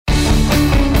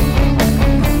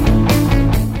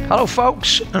Hello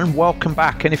folks, and welcome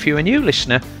back. And if you're a new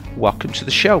listener, welcome to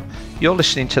the show. You're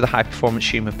listening to the High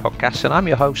Performance Human podcast, and I'm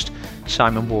your host,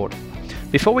 Simon Ward.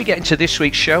 Before we get into this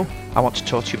week's show, I want to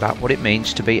talk to you about what it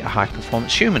means to be a high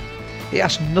performance human. It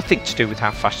has nothing to do with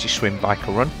how fast you swim, bike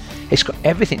or run. It's got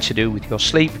everything to do with your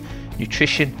sleep,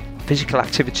 nutrition, physical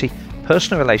activity,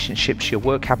 personal relationships, your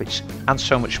work habits, and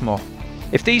so much more.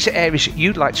 If these are areas that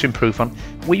you'd like to improve on,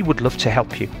 we would love to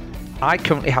help you. I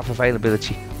currently have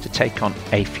availability to take on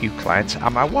a few clients,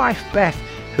 and my wife Beth,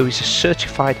 who is a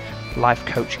certified life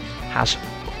coach, has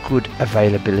good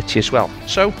availability as well.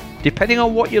 So depending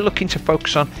on what you're looking to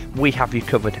focus on, we have you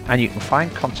covered, and you can find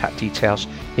contact details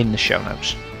in the show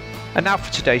notes. And now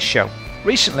for today's show.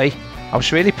 Recently, I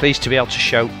was really pleased to be able to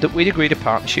show that we'd agreed a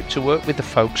partnership to work with the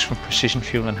folks from Precision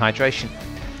Fuel and Hydration.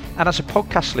 And as a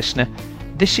podcast listener,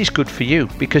 this is good for you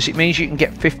because it means you can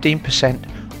get 15%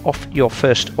 off your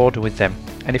first order with them.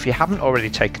 And if you haven't already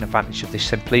taken advantage of this,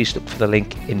 then please look for the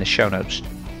link in the show notes.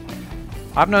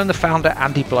 I've known the founder,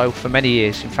 Andy Blow, for many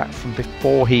years, in fact from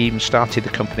before he even started the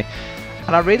company,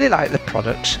 and I really like the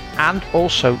products and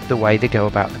also the way they go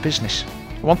about the business.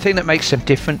 One thing that makes them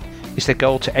different is their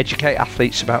goal to educate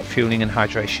athletes about fueling and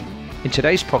hydration. In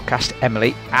today's podcast,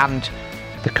 Emily and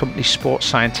the company's sports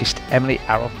scientist, Emily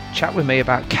Arrell, chat with me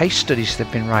about case studies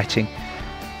they've been writing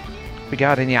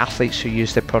regarding the athletes who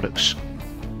use their products,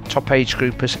 top age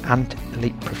groupers and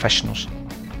elite professionals.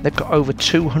 They've got over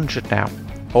 200 now,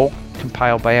 all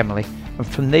compiled by Emily, and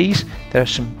from these there are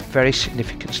some very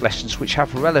significant lessons which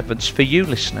have relevance for you,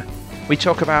 listener. We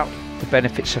talk about the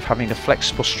benefits of having a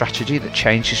flexible strategy that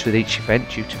changes with each event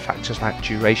due to factors like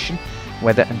duration,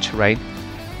 weather and terrain.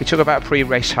 We talk about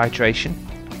pre-race hydration,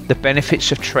 the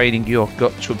benefits of training your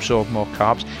gut to absorb more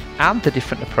carbs, and the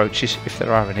different approaches, if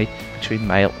there are any, between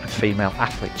male and female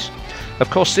athletes. Of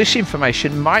course, this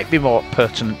information might be more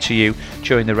pertinent to you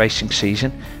during the racing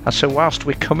season, and so whilst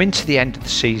we're coming to the end of the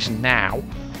season now,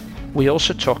 we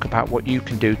also talk about what you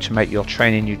can do to make your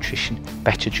training nutrition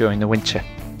better during the winter.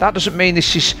 That doesn't mean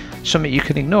this is something you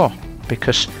can ignore,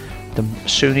 because the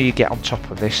sooner you get on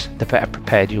top of this, the better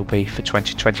prepared you'll be for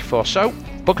 2024. So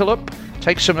buckle up,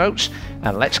 take some notes,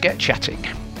 and let's get chatting.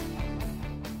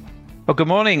 Well, good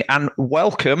morning and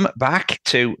welcome back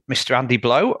to Mr. Andy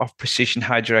Blow of Precision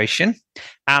Hydration,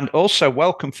 and also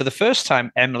welcome for the first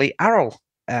time, Emily Arrell.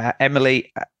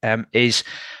 Emily is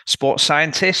sports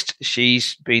scientist.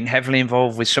 She's been heavily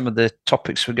involved with some of the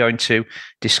topics we're going to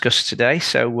discuss today.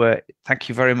 So thank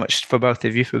you very much for both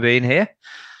of you for being here.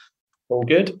 All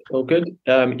good, all good.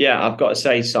 Yeah, I've got to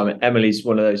say, Simon, Emily's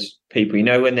one of those people, you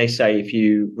know, when they say if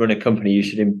you run a company, you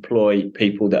should employ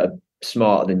people that are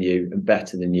smarter than you and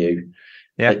better than you.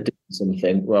 Yeah. At doing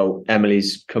something. Well,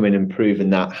 Emily's come in and proven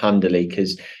that handily,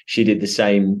 because she did the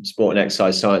same sport and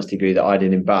exercise science degree that I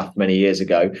did in Bath many years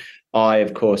ago. I,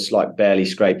 of course, barely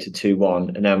scraped a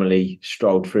 2-1, and Emily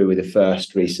strolled through with a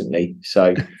first recently.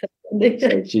 So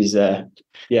she's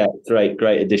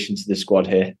great addition to the squad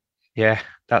here. Yeah,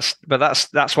 that's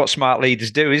what smart leaders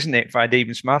do, isn't it? Find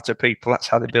even smarter people. That's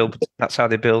how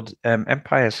they build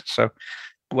empires. So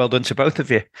well done to both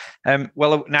of you.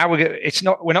 Well, now we're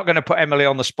not going to put Emily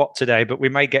on the spot today, but we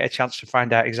may get a chance to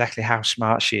find out exactly how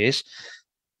smart she is.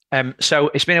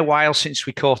 So it's been a while since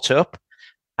we caught up.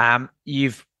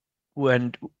 We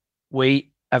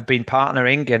have been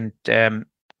partnering and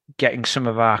getting some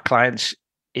of our clients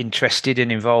interested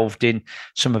and involved in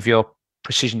some of your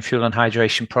Precision Fuel and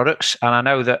Hydration products. And I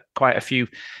know that quite a few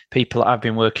people that I've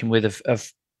been working with have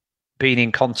been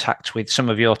in contact with some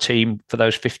of your team for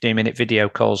those 15-minute video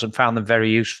calls and found them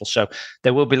very useful. So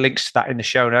there will be links to that in the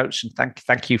show notes. And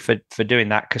thank you for doing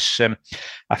that, because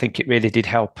I think it really did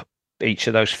help each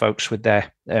of those folks with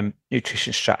their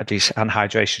nutrition strategies and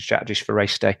hydration strategies for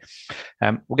race day.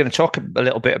 We're going to talk a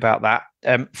little bit about that.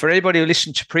 For anybody who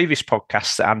listened to previous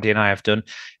podcasts that Andy and I have done,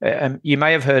 you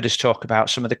may have heard us talk about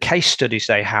some of the case studies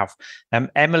they have.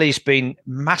 Emily's been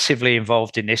massively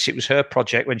involved in this. It was her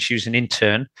project when she was an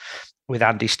intern with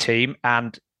Andy's team,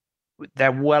 and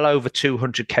they're well over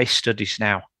 200 case studies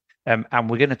now. And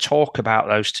we're going to talk about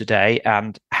those today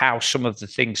and how some of the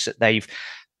things that they've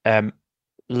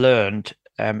learned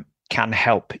can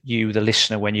help you, the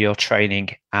listener, when you're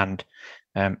training and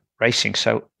racing.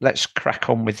 So let's crack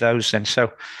on with those then.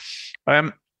 So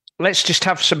let's just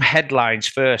have some headlines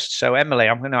first. So Emily,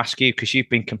 I'm going to ask you, because you've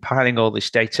been compiling all this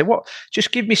data.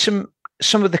 Just give me some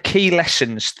of the key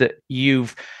lessons that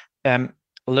you've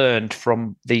learned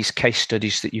from these case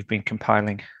studies that you've been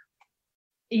compiling.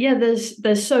 Yeah,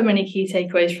 there's so many key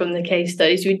takeaways from the case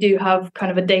studies. We do have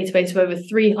kind of a database of over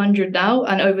 300 now,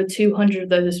 and over 200 of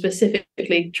those are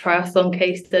specifically triathlon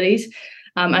case studies.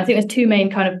 I think there's two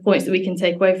main kind of points that we can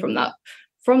take away from that.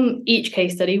 from each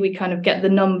case study, we kind of get the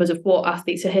numbers of what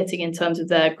athletes are hitting in terms of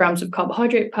their grams of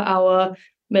carbohydrate per hour,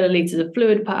 milliliters of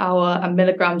fluid per hour, and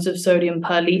milligrams of sodium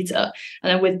per liter.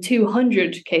 And then with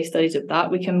 200 case studies of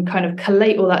that, we can kind of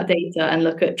collate all that data and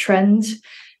look at trends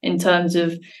in terms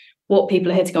of what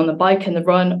people are hitting on the bike and the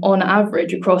run on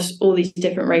average across all these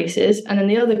different races. And then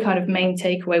the other kind of main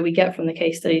takeaway we get from the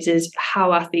case studies is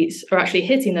how athletes are actually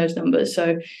hitting those numbers.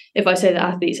 So if I say that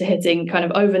athletes are hitting kind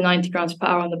of over 90 grams per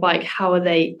hour on the bike, how are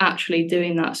they actually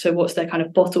doing that? So what's their kind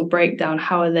of bottle breakdown?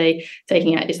 How are they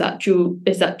taking it? Is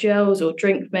that gels or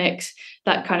drink mix?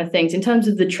 That kind of things. In terms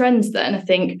of the trends then, I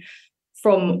think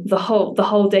from the whole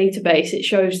database, it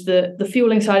shows that the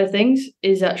fueling side of things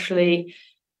is actually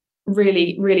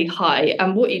really, really high.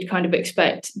 And what you'd kind of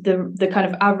expect, the kind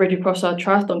of average across our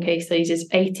triathlon case studies is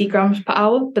 80 grams per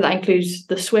hour, but that includes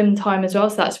the swim time as well.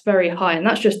 So that's very high. And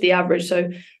that's just the average. So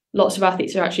lots of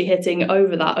athletes are actually hitting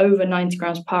over 90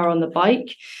 grams per hour on the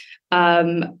bike.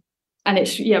 And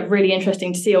it's really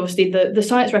interesting to see. Obviously, the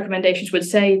science recommendations would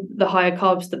say the higher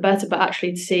carbs, the better, but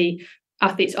actually to see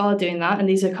athletes are doing that, and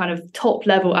these are kind of top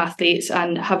level athletes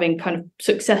and having kind of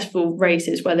successful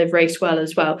races where they've raced well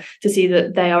as well, to see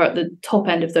that they are at the top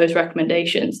end of those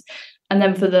recommendations. And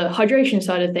then for the hydration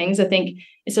side of things, I think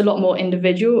it's a lot more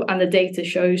individual, and the data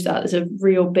shows that there's a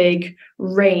real big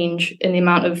range in the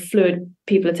amount of fluid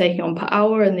people are taking on per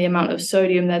hour and the amount of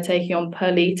sodium they're taking on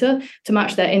per litre to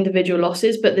match their individual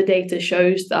losses. But the data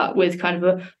shows that with kind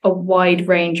of a wide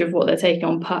range of what they're taking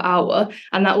on per hour.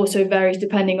 And that also varies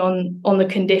depending on the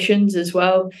conditions as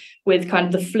well, with kind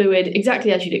of the fluid,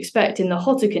 exactly as you'd expect in the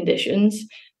hotter conditions,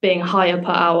 being higher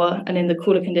per hour, and in the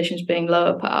cooler conditions being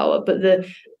lower per hour. But the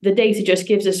data just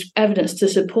gives us evidence to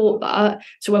support that.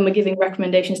 So when we're giving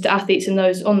recommendations to athletes and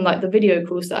those on like the video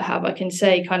calls that I have, I can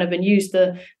say kind of and use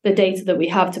the data that we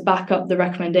have to back up the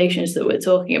recommendations that we're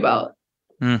talking about.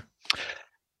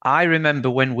 I remember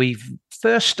when we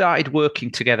first started working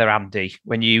together, Andy,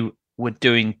 when you were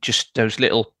doing just those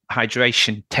little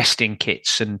hydration testing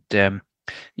kits, and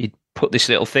you'd put this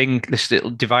little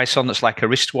device on that's like a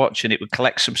wristwatch, and it would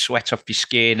collect some sweat off your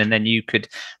skin, and then you could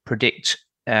predict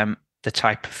the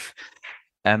type of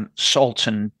salt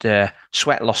and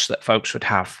sweat loss that folks would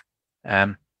have.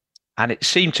 And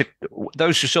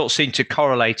those results seemed to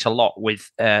correlate a lot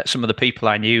with some of the people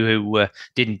I knew who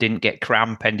didn't get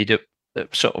cramp, ended up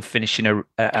sort of finishing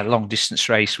a long distance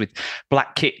race with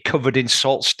black kit covered in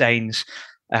salt stains.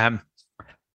 Has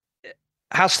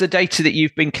the data that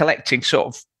you've been collecting sort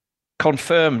of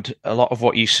confirmed a lot of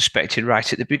what you suspected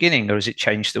right at the beginning, or has it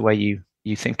changed the way you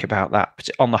think about that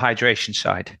on the hydration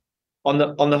side? On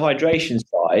the hydration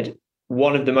side,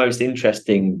 one of the most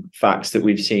interesting facts that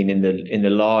we've seen in the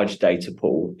large data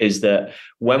pool is that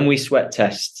when we sweat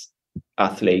test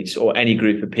athletes or any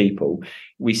group of people,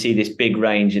 we see this big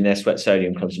range in their sweat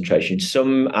sodium concentration.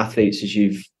 Some athletes, as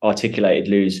you've articulated,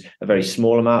 lose a very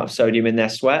small amount of sodium in their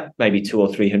sweat, maybe 200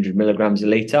 or 300 milligrams a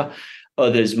litre.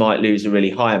 Others might lose a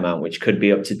really high amount, which could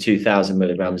be up to 2,000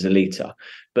 milligrams a litre.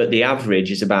 But the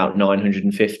average is about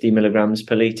 950 milligrams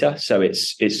per litre. So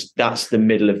that's the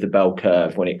middle of the bell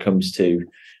curve when it comes to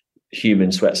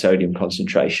human sweat sodium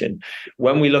concentration.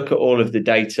 When we look at all of the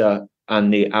data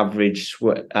and the average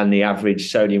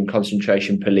sodium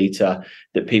concentration per litre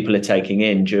that people are taking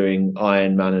in during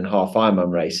Ironman and half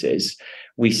Ironman races,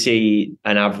 we see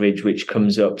an average which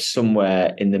comes up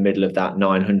somewhere in the middle of that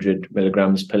 900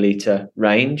 milligrams per litre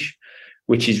range,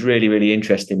 which is really, really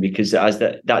interesting, because as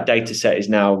that data set is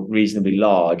now reasonably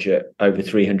large at over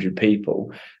 300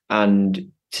 people,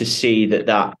 and to see that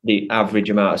the average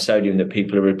amount of sodium that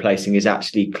people are replacing is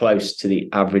actually close to the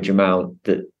average amount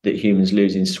that humans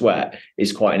lose in sweat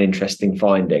is quite an interesting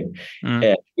finding.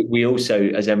 We also,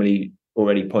 as Emily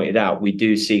already pointed out, we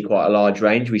do see quite a large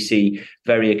range. We see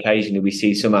very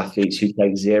occasionally, some athletes who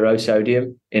take 0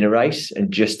 sodium in a race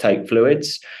and just take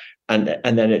fluids. And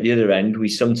then at the other end, we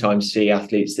sometimes see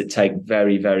athletes that take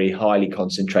very, very highly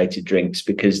concentrated drinks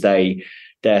because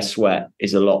their sweat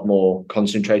is a lot more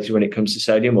concentrated when it comes to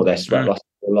sodium, or their sweat loss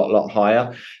is a lot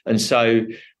higher. And so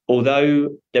although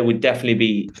there would definitely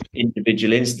be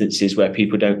individual instances where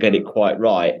people don't get it quite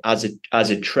right, as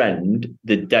a trend,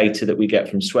 the data that we get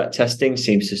from sweat testing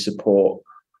seems to support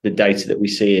the data that we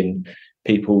see in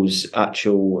people's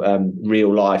actual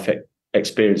real life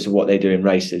experience of what they do in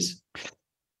races.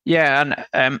 Yeah,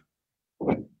 and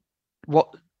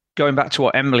going back to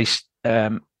what Emily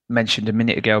mentioned a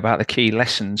minute ago about the key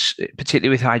lessons, particularly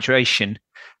with hydration,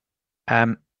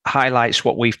 highlights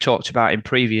what we've talked about in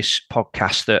previous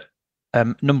podcasts, that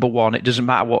number one, it doesn't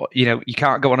matter what, you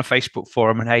can't go on a Facebook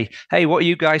forum and hey, what are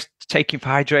you guys taking for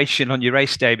hydration on your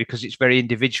race day, because it's very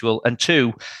individual. And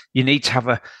two, you need to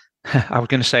have I was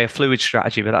going to say a fluid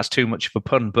strategy, but that's too much of a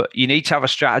pun. But you need to have a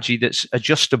strategy that's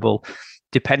adjustable,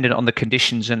 dependent on the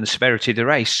conditions and the severity of the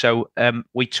race. So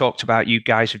we talked about you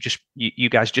guys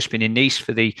just been in Nice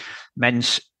for the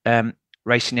men's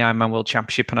racing the Ironman World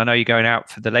Championship, and I know you're going out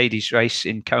for the ladies' race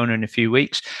in Kona in a few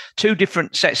weeks. Two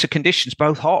different sets of conditions,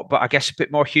 both hot, but I guess a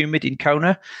bit more humid in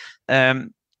Kona.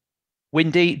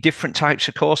 Windy, different types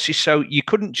of courses. So you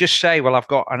couldn't just say, well, I've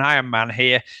got an Ironman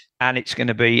here and it's going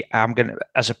to be,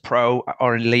 as a pro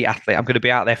or an elite athlete, I'm going to be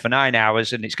out there for 9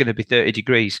 hours and it's going to be 30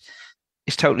 degrees.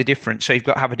 It's totally different. So you've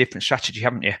got to have a different strategy,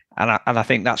 haven't you? And I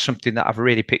think that's something that I've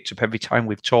really picked up every time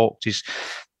we've talked, is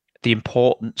the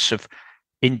importance of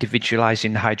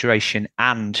individualizing hydration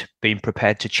and being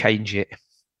prepared to change it.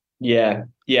 Yeah.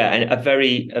 And a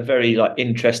very like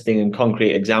interesting and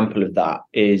concrete example of that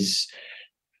is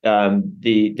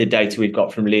the data we've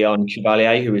got from Leon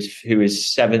Chevalier, who was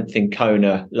 7th in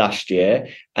Kona last year,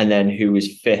 and then who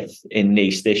was 5th in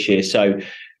Nice this year. So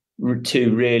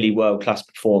two really world-class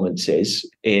performances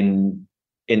in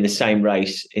the same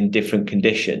race in different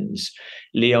conditions.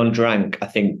 Leon drank, I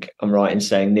think I'm right in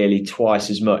saying, nearly twice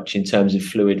as much in terms of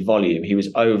fluid volume. He was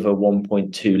over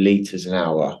 1.2 litres an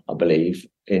hour, I believe,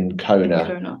 in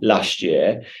Kona last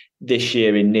year. This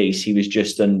year in Nice, he was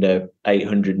just under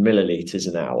 800 millilitres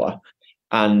an hour.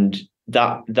 And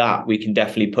that we can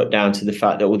definitely put down to the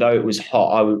fact that although it was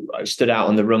hot, I stood out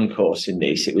on the run course in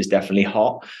Nice, it was definitely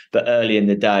hot, but early in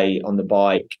the day on the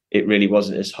bike, it really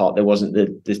wasn't as hot. There wasn't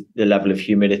the level of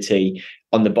humidity.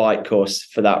 On the bike course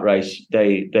for that race,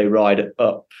 they ride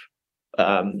up.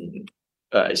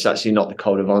 It's actually not the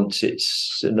Col d'Avance,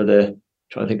 it's another,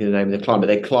 trying to think of the name of the climb, but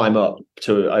they climb up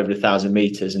to over 1,000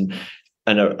 meters and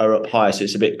are up higher, so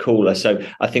it's a bit cooler. So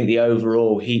I think the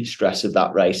overall heat stress of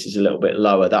that race is a little bit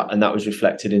lower. That was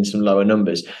reflected in some lower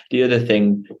numbers. The other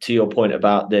thing, to your point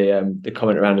about the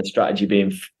comment around the strategy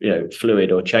being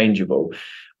fluid or changeable,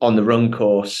 on the run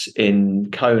course in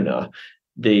Kona,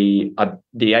 the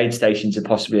aid stations are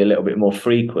possibly a little bit more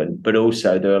frequent, but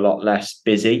also they're a lot less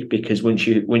busy, because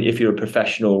if you're a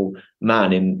professional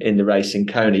man in the race in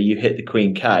Kona, you hit the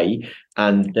Queen K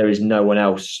and there is no one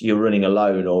else. You're running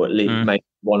alone, or at least maybe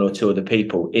one or two other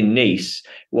people. In Nice,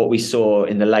 what we saw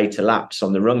in the later laps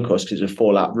on the run course, because it was a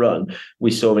 4-lap run,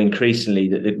 we saw increasingly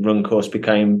that the run course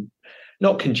became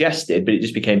not congested, but it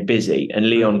just became busy. And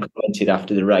Leon commented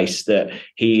after the race that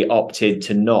he opted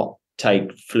to not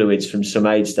take fluids from some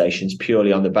aid stations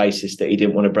purely on the basis that he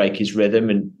didn't want to break his rhythm,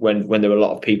 and when there were a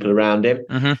lot of people around him.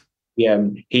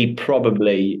 He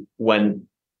probably went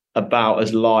about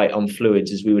as light on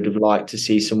fluids as we would have liked to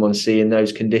see someone see in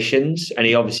those conditions, and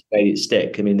he obviously made it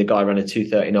stick. I mean, the guy ran a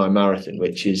 2:39 marathon,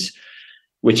 which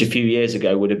a few years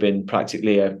ago would have been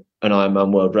practically an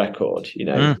Ironman world record,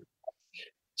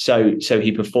 so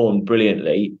he performed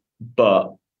brilliantly,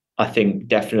 but I think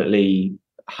definitely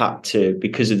had to,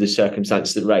 because of the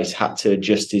circumstances of the race, had to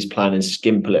adjust his plan and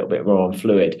skimp a little bit more on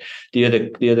fluid. The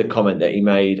other comment that he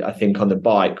made, I think, on the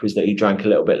bike was that he drank a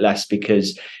little bit less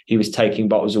because he was taking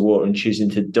bottles of water and choosing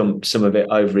to dump some of it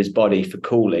over his body for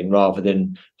cooling rather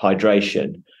than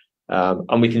hydration.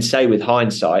 And we can say with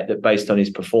hindsight that based on his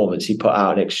performance, he put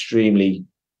out an extremely,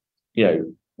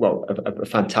 a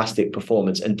fantastic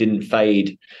performance and didn't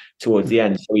fade towards the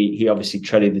end. So he obviously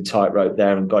treaded the tightrope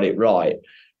there and got it right.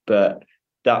 But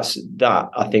that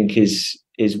I think is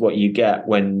what you get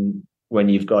when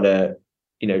you've got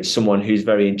someone who's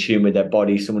very in tune with their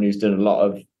body, someone who's done a lot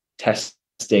of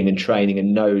testing and training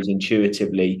and knows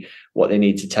intuitively what they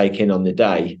need to take in on the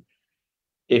day.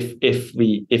 If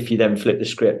you then flip the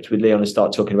script with Leon and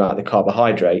start talking about the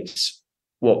carbohydrates,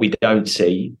 what we don't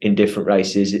see in different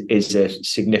races is a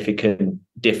significant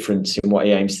difference in what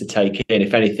he aims to take in.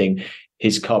 If anything,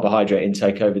 his carbohydrate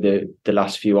intake over the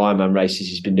last few Ironman races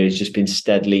he's been doing has just been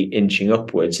steadily inching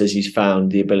upwards as he's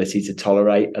found the ability to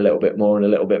tolerate a little bit more and a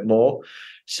little bit more.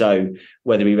 So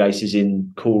whether he races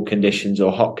in cool conditions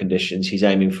or hot conditions, he's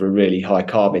aiming for a really high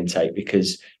carb intake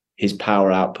because his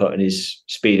power output and his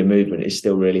speed of movement is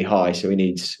still really high. So he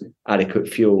needs adequate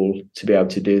fuel to be able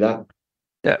to do that.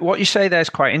 What you say there is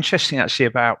quite interesting, actually,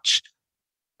 about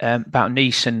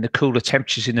Nice and the cooler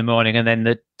temperatures in the morning, and then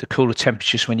the cooler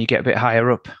temperatures when you get a bit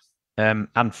higher up and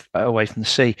away from the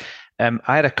sea.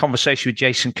 I had a conversation with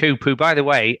Jason Coop, who, by the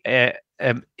way,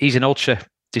 he's an ultra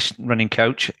running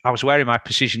coach. I was wearing my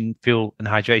Precision Fuel and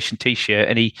Hydration T-shirt,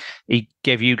 and he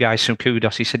gave you guys some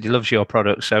kudos. He said he loves your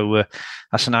product, so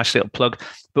that's a nice little plug.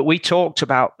 But we talked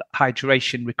about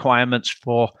hydration requirements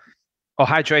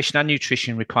hydration and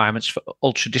nutrition requirements for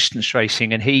ultra distance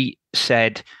racing, and he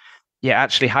said, yeah,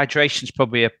 actually, hydration is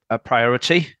probably a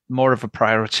priority, more of a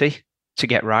priority to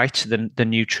get right than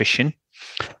nutrition.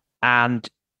 And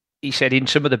he said in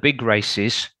some of the big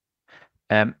races,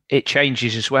 it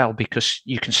changes as well, because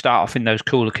you can start off in those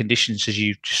cooler conditions, as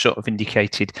you just sort of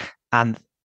indicated, and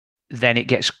then it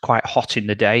gets quite hot in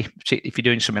the day. If you're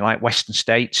doing something like Western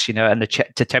States, and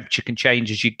the temperature can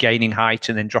change as you're gaining height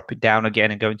and then dropping down again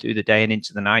and going through the day and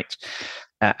into the night.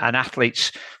 And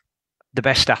athletes, the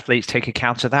best athletes take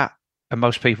account of that, and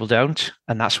most people don't,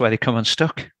 and that's where they come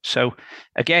unstuck. So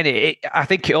again, I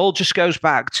think it all just goes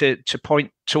back to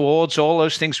point towards all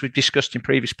those things we've discussed in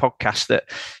previous podcasts, that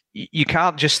you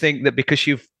can't just think that because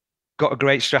you've got a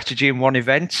great strategy in one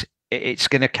event, it's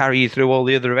going to carry you through all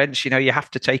the other events. You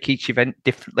have to take each event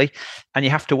differently, and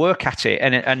you have to work at it.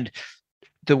 And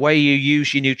the way you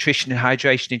use your nutrition and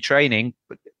hydration in training,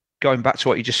 going back to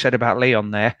what you just said about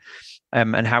Leon there,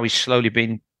 and how he's slowly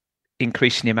been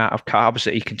increasing the amount of carbs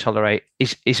that he can tolerate,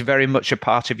 is very much a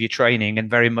part of your training, and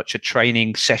very much a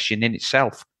training session in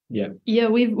itself. Yeah,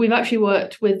 we've actually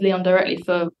worked with Leon directly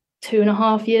for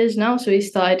 2.5 years now. So he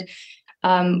started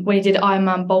when he did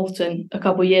Ironman Bolton a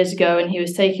couple of years ago, and he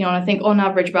was taking on, I think, on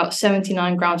average about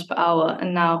 79 grams per hour.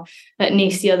 And now at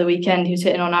Nice the other weekend, he was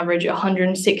hitting on average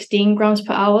 116 grams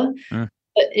per hour.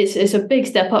 It's a big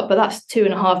step up, but that's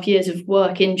 2.5 years of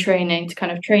work in training to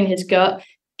kind of train his gut,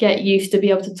 get used to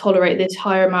be able to tolerate this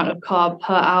higher amount of carb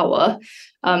per hour,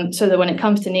 so that when it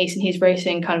comes to Nice and he's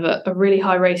racing kind of a really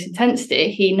high race intensity,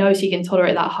 he knows he can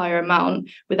tolerate that higher amount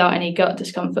without any gut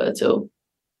discomfort at all.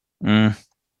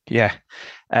 Yeah.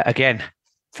 Again,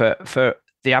 for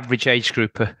the average age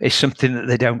grouper, it's something that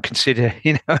they don't consider.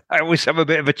 I always have a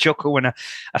bit of a chuckle when I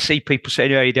see people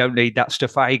saying, "Oh, you don't need that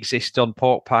stuff. I exist on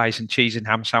pork pies and cheese and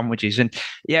ham sandwiches." And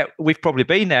yeah, we've probably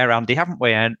been there, Andy, haven't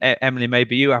we? And Emily,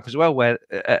 maybe you have as well, where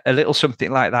a little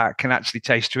something like that can actually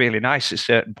taste really nice at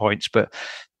certain points. But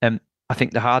I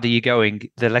think the harder you're going,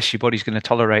 the less your body's going to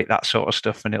tolerate that sort of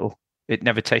stuff, and it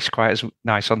never tastes quite as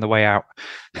nice on the way out.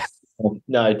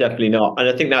 No, definitely not. And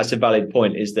I think that's a valid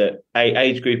point, is that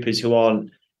age groupers who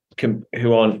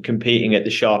aren't competing at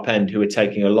the sharp end, who are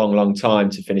taking a long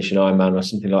time to finish an Ironman or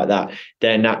something like that,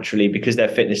 they're naturally, because their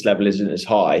fitness level isn't as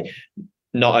high,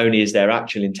 not only is their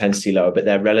actual intensity lower, but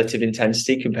their relative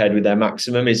intensity compared with their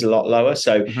maximum is a lot lower.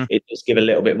 So it does give a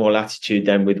little bit more latitude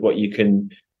then with what you can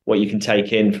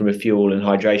take in from a fuel and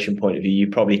hydration point of view. You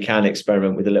probably can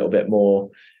experiment with a little bit more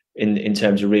in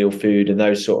terms of real food and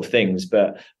those sort of things.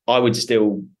 But I would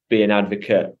still be an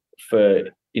advocate for,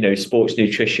 sports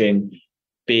nutrition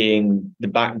being the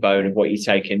backbone of what you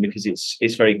take in, because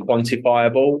it's very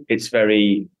quantifiable, it's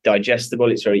very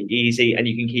digestible, it's very easy, and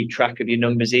you can keep track of your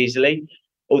numbers easily.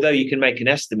 Although you can make an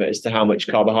estimate as to how much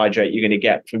carbohydrate you're going to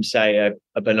get from, say,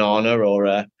 a banana or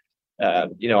a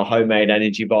homemade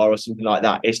energy bar or something like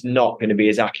that, it's not going to be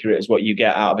as accurate as what you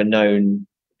get out of a known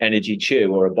energy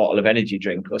chew or a bottle of energy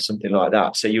drink or something like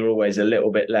that. So you're always a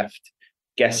little bit left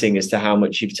guessing as to how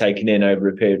much you've taken in over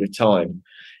a period of time.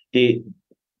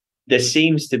 There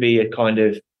seems to be a kind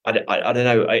of, I don't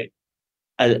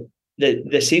know,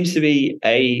 there seems to be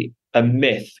a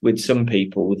myth with some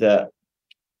people that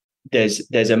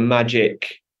there's a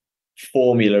magic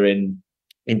formula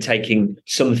in taking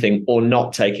something or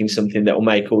not taking something that will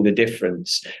make all the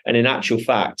difference. And in actual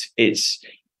fact, it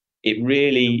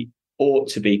really ought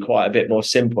to be quite a bit more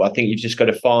simple. I think you've just got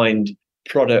to find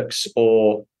products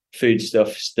or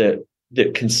foodstuffs that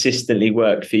consistently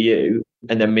work for you,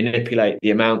 and then manipulate the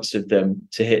amounts of them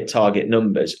to hit target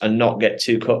numbers, and not get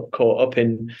too caught up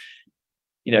in,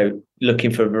 looking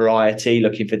for variety,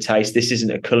 looking for taste. This isn't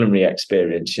a culinary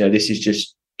experience. This is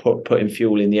just putting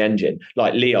fuel in the engine.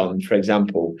 Like Leon, for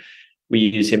example, we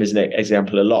use him as an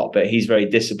example a lot, but he's very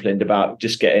disciplined about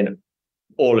just getting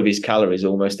all of his calories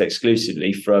almost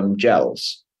exclusively from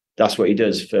gels. That's what he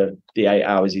does for the 8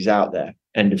 hours he's out there.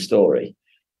 End of story.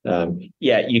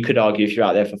 You could argue if you're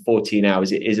out there for 14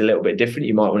 hours, it is a little bit different.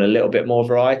 You might want a little bit more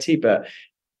variety, but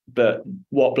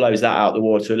what blows that out the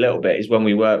water a little bit is when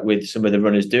we work with some of the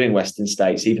runners doing Western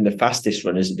States, even the fastest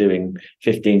runners are doing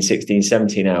 15, 16,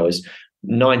 17 hours.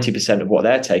 90% of what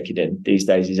they're taking in these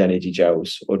days is energy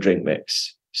gels or drink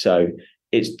mix. So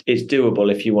it's doable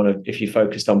if you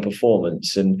focused on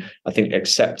performance. And I think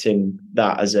accepting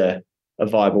that as a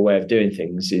viable way of doing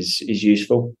things is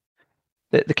useful.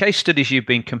 The case studies you've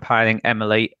been compiling,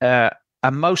 Emily, are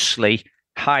mostly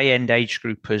high-end age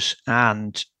groupers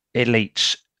and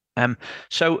elites.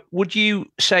 So would you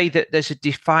say that there's a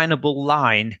definable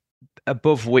line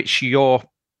above which your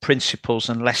principles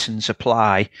and lessons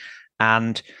apply?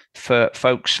 And for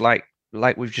folks like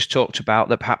we've just talked about,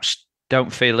 that perhaps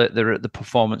don't feel that they're at the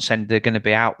performance end, they're going to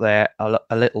be out there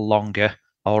a little longer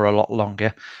or a lot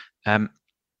longer.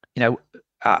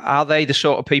 are they the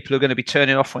sort of people who are going to be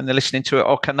turning off when they're listening to it,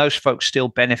 or can those folks still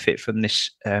benefit from this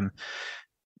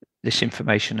this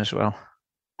information as well?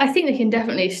 I think they can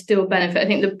definitely still benefit. I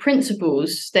think the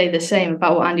principles stay the same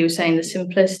about what Andy was saying, the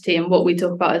simplicity, and what we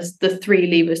talk about as the three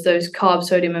levers, those carb,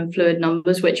 sodium, and fluid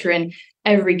numbers, which are in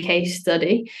every case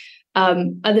study,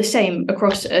 are the same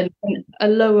across a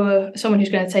lower, someone who's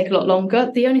going to take a lot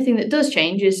longer. The only thing that does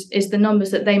change is the numbers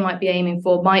that they might be aiming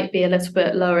for might be a little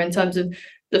bit lower in terms of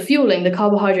the fueling, the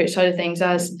carbohydrate side of things,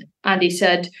 as Andy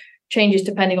said, changes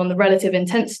depending on the relative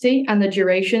intensity and the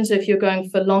duration. So if you're going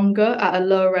for longer at a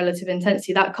lower relative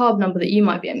intensity, that carb number that you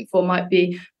might be aiming for might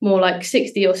be more like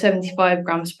 60 or 75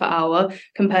 grams per hour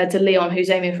compared to Leon, who's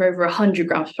aiming for over 100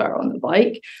 grams per hour on the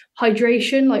bike.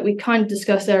 Hydration, like we kind of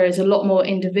discussed there, is a lot more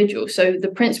individual. So the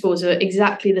principles are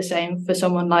exactly the same for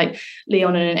someone like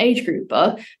Leon and an age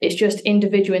grouper. It's just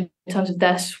individual in terms of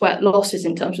their sweat losses,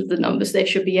 in terms of the numbers they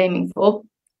should be aiming for.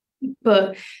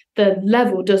 But the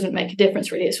level doesn't make a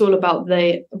difference, really. It's all about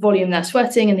the volume they're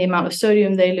sweating and the amount of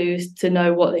sodium they lose to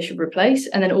know what they should replace.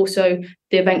 And then also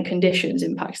the event conditions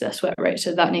impacts their sweat rate.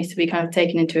 So that needs to be kind of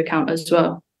taken into account as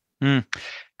well.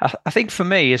 I think for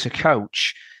me as a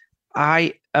coach,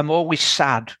 I am always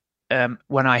sad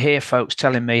when I hear folks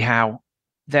telling me how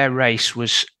their race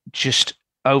was just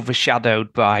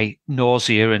overshadowed by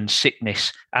nausea and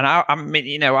sickness. And I mean,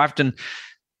 you know,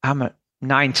 I'm at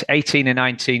 18 and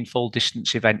 19 full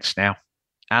distance events now.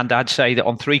 And I'd say that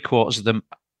on 3/4 of them,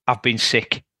 I've been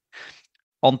sick.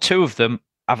 On 2 of them,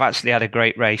 I've actually had a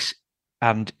great race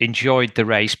and enjoyed the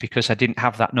race because I didn't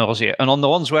have that nausea. And on the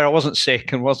ones where I wasn't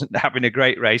sick and wasn't having a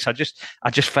great race, I just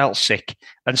felt sick.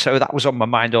 And so that was on my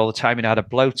mind all the time. And I had a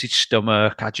bloated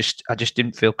stomach. I just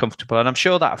didn't feel comfortable. And I'm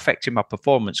sure that affected my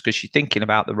performance because you're thinking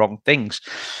about the wrong things.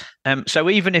 So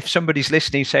even if somebody's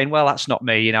listening saying, well, that's not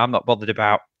me, you know, I'm not bothered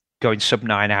about going sub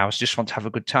 9 hours, just want to have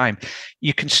a good time,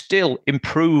 you can still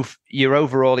improve your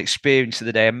overall experience of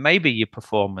the day and maybe your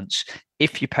performance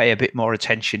if you pay a bit more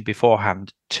attention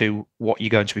beforehand to what you're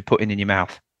going to be putting in your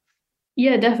mouth.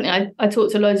 Yeah, definitely. I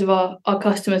talk to loads of our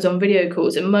customers on video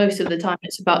calls, and most of the time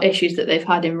it's about issues that they've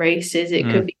had in races. It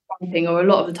could be cramping, or a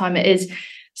lot of the time it is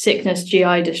sickness,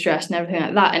 GI distress, and everything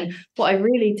like that. And what I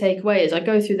really take away is I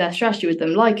go through their strategy with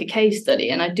them like a case study,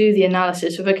 and I do the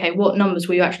analysis of, okay, what numbers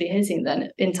were you actually hitting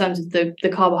then in terms of the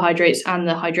carbohydrates and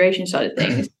the hydration side of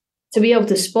things, to be able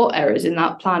to spot errors in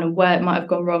that plan and where it might have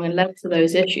gone wrong and led to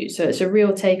those issues. So it's a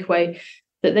real takeaway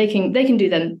that they can do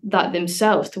that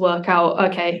themselves to work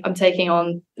out, okay, I'm taking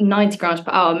on 90 grams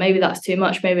per hour. Maybe that's too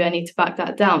much. Maybe I need to back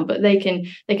that down. But they can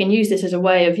use this as a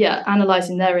way of,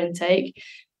 analyzing their intake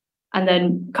and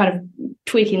then kind of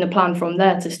tweaking the plan from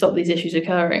there to stop these issues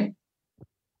occurring.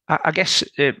 I guess,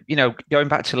 going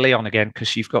back to Leon again,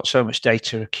 because you've got so much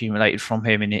data accumulated from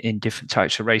him in different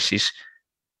types of races.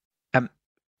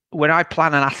 When I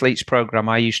plan an athlete's program,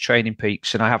 I use Training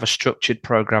Peaks and I have a structured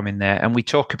program in there, and we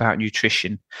talk about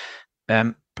nutrition.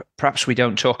 Perhaps we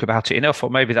don't talk about it enough, or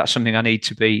maybe that's something I need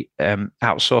to be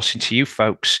outsourcing to you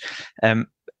folks.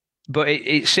 But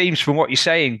it seems from what you're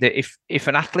saying that if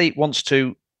an athlete wants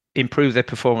to improve their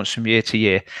performance from year to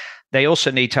year, they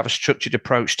also need to have a structured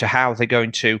approach to how they're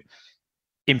going to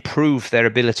improve their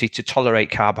ability to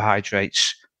tolerate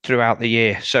carbohydrates throughout the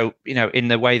year. So, in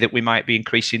the way that we might be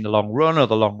increasing the long run or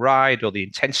the long ride or the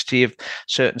intensity of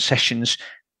certain sessions,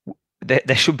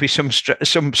 there should be some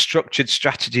structured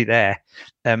strategy there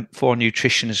for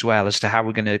nutrition as well, as to how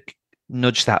we're going to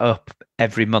nudge that up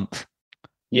every month.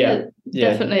 Yeah,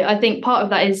 definitely. I think part of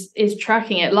that is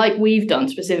tracking it, like we've done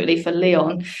specifically for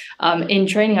Leon. In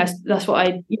training, that's what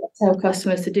I tell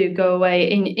customers to do. Go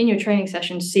away in your training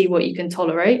session, see what you can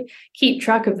tolerate, keep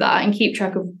track of that, and keep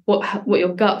track of what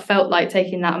your gut felt like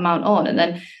taking that amount on. And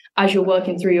then as you're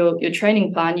working through your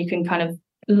training plan, you can kind of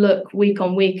look week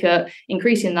on week at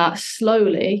increasing that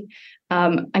slowly,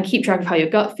 and keep track of how your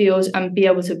gut feels and be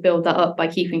able to build that up by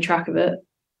keeping track of it.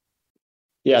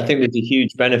 Yeah, I think there's a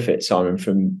huge benefit, Simon,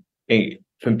 from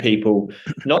people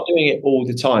not doing it all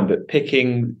the time, but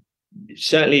picking,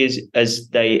 certainly as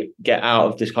they get out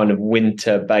of this kind of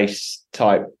winter-based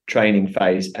type training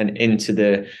phase and into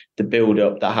the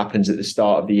build-up that happens at the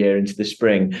start of the year into the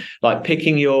spring, like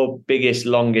picking your biggest,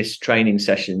 longest training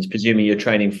sessions, presuming you're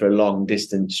training for a long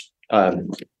distance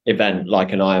event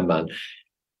like an Ironman.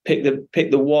 Pick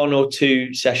the 1 or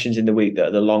 2 sessions in the week that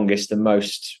are the longest and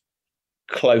most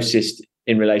closest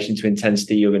in relation to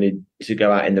intensity you're going to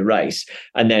go out in the race,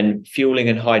 and then fueling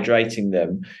and hydrating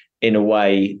them in a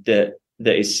way that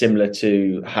is similar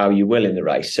to how you will in the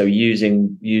race. So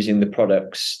using the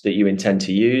products that you intend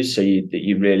to use, so that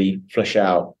you really flush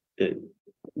out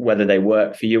whether they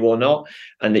work for you or not,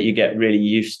 and that you get really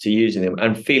used to using them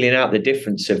and feeling out the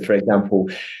difference of, for example,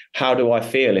 how do I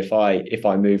feel if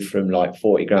I move from like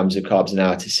 40 grams of carbs an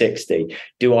hour to 60?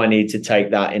 Do I need to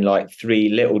take that in like 3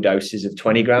 little doses of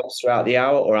 20 grams throughout the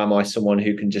hour? Or am I someone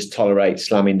who can just tolerate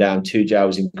slamming down 2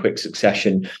 gels in quick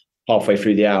succession halfway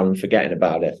through the hour and forgetting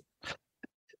about it?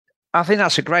 I think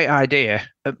that's a great idea.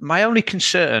 My only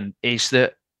concern is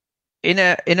that in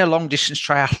a long distance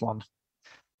triathlon,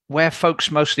 where folks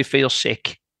mostly feel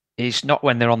sick is not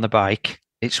when they're on the bike,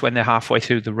 it's when they're halfway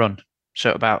through the run.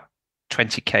 So about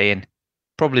 20k in,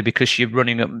 probably because you're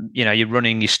running up, you're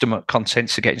running, your stomach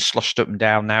contents are getting sloshed up and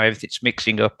down now, everything's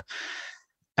mixing up.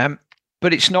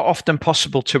 But it's not often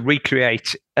possible to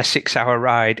recreate a 6-hour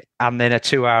ride and then a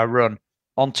 2-hour run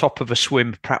on top of a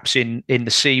swim, perhaps in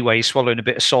the sea where you're swallowing a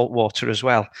bit of salt water as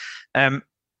well.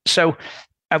 So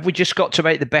have we just got to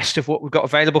make the best of what we've got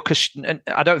available? Because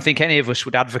I don't think any of us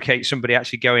would advocate somebody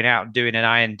actually going out and doing an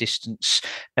iron distance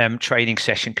training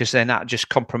session, because then that just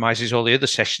compromises all the other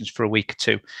sessions for a week or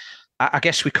two. I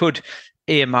guess we could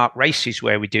earmark races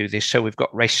where we do this, so we've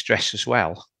got race stress as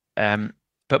well.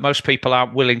 But most people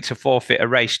aren't willing to forfeit a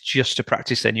race just to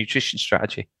practice their nutrition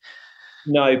strategy.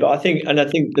 No, but I think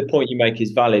the point you make is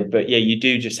valid. But yeah, you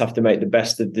do just have to make the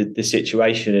best of the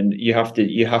situation, and you have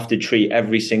to treat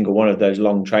every single one of those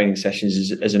long training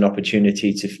sessions as an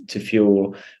opportunity to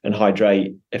fuel and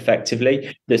hydrate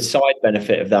effectively. The side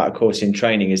benefit of that, of course, in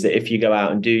training is that if you go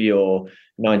out and do your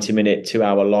 90-minute,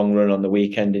 2-hour long run on the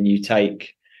weekend, and you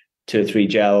take 2 or 3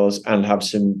 gels and have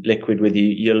some liquid with you,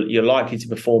 you're likely to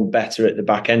perform better at the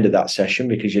back end of that session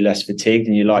because you're less fatigued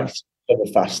and you're likely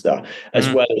to faster,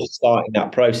 as well as starting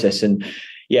that process. And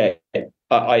yeah,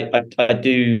 I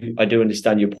do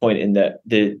understand your point in that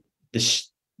the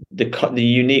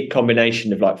unique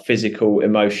combination of like physical,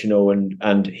 emotional,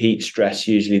 and heat stress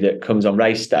usually that comes on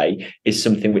race day is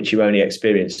something which you only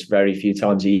experience very few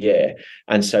times a year,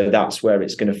 and so that's where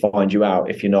it's going to find you out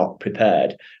if you're not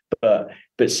prepared.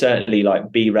 But certainly,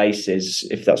 like B races,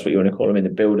 if that's what you want to call them, in the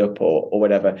build up or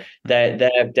whatever,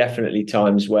 they're definitely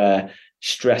times where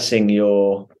stressing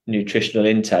your nutritional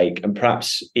intake, and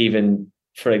perhaps even,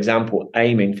 for example,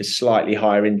 aiming for slightly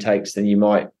higher intakes than you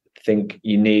might think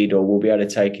you need or will be able to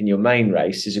take in your main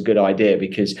race, is a good idea,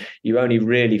 because you only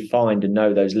really find and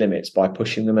know those limits by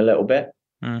pushing them a little bit.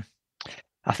 I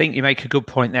think you make a good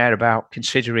point there about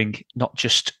considering not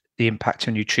just the impact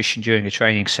of nutrition during a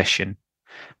training session,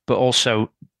 but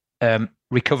also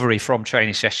recovery from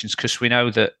training sessions, because we know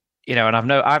that,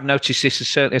 and I've noticed this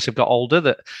certainly as I've got older,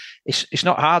 that it's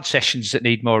not hard sessions that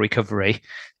need more recovery,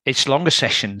 it's longer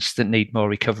sessions that need more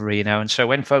recovery, and so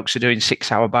when folks are doing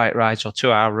 6-hour bike rides or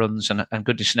 2-hour runs, and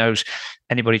goodness knows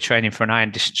anybody training for an iron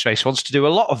distance race wants to do a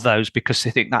lot of those because they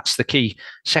think that's the key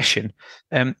session,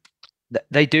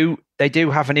 they do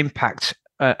have an impact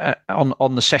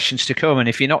on the sessions to come. And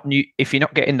if you're not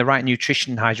getting the right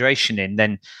nutrition and hydration in,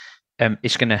 then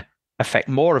it's going to affect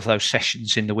more of those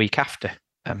sessions in the week after.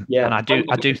 And I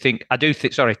do think,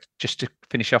 sorry, just to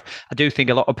finish off, I do think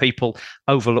a lot of people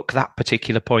overlook that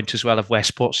particular point as well, of where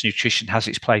sports nutrition has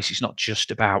its place. It's not just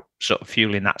about sort of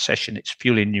fueling that session, it's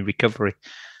fueling your recovery.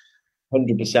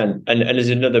 100%. And as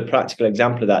another practical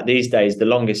example of that, these days, the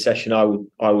longest session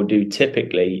I would do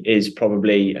typically is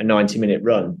probably a 90-minute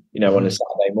run, on a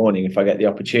Saturday morning, if I get the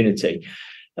opportunity.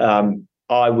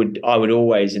 I would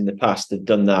always in the past have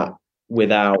done that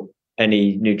without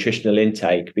any nutritional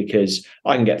intake, because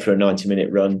I can get through a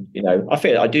 90-minute run.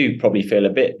 I do probably feel a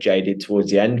bit jaded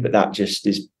towards the end, but that just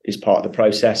is part of the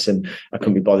process, and I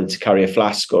couldn't be bothered to carry a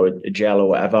flask or a gel or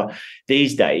whatever.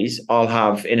 These days, I'll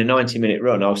have, in a 90-minute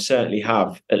run, I'll certainly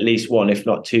have at least 1, if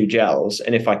not 2 gels,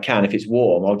 and if it's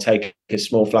warm, I'll take a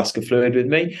small flask of fluid with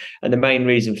me. And the main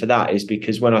reason for that is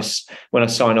because when I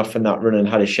sign off from that run and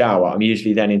had a shower, I'm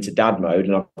usually then into dad mode,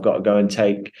 and I've got to go and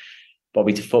take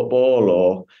Bobby to football,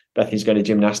 or Bethany's going to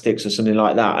gymnastics or something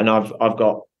like that, and I've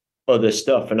got other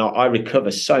stuff, and I recover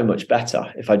so much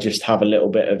better if I just have a little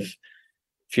bit of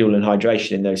fuel and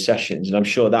hydration in those sessions. And I'm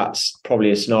sure that's probably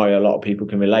a scenario a lot of people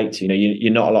can relate to.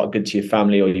 You're not a lot good to your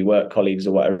family or your work colleagues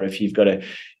or whatever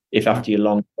if after your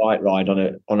long bike ride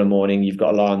on a morning you've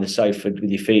got to lie on the sofa with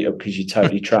your feet up because you're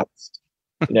totally trapped.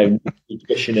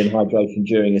 Nutrition and hydration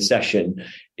during a session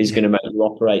is going to make you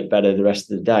operate better the rest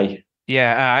of the day.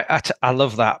 Yeah, I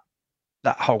love that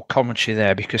whole commentary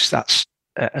there, because that's,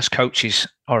 as coaches,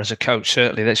 or as a coach,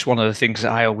 certainly that's one of the things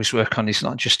that I always work on. It's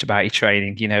not just about your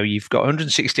training. You've got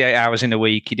 168 hours in a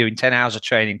week, you're doing 10 hours of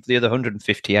training. For the other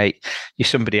 158, you're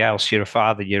somebody else. You're a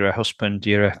father, you're a husband,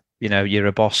 you're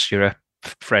a boss, you're a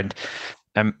friend.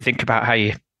 Think about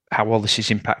how all this is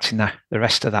impacting the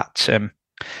rest of that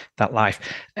that life.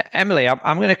 Emily,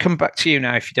 I'm going to come back to you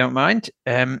now, if you don't mind.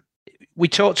 We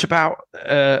talked about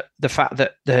the fact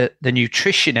that the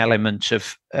nutrition element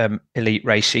of elite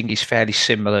racing is fairly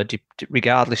similar,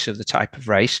 regardless of the type of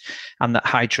race, and that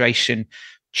hydration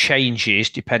changes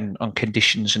depending on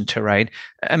conditions and terrain.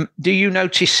 Do you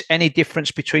notice any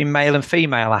difference between male and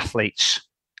female athletes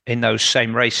in those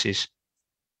same races?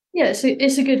 Yeah, so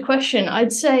it's a good question.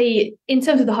 I'd say in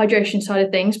terms of the hydration side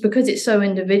of things, because it's so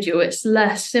individual, it's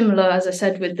less similar, as I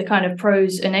said, with the kind of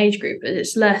pros and age group.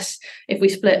 It's less, if we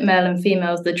split male and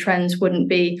females, the trends wouldn't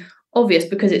be obvious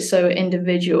because it's so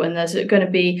individual. And there's going to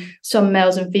be some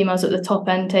males and females at the top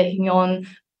end taking on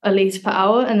a litre per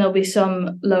hour, and there'll be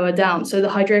some lower down. So the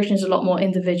hydration is a lot more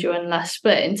individual and less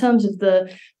split. In terms of the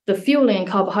fueling and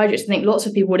carbohydrates, I think lots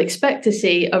of people would expect to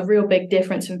see a real big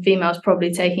difference in females probably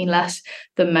taking less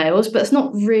than males, but it's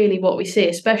not really what we see,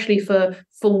 especially for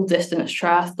full distance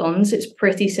triathlons. It's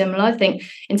pretty similar. I think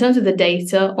in terms of the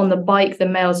data on the bike, the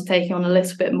males are taking on a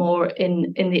little bit more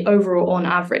in the overall on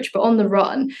average, but on the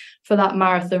run, for that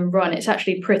marathon run, it's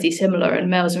actually pretty similar, and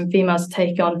males and females are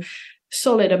taking on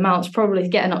solid amounts, probably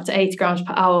getting up to 80 grams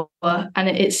per hour, and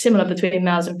it's similar between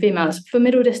males and females. For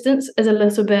middle distance, there's a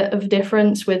little bit of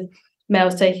difference with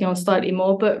males taking on slightly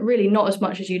more, but really not as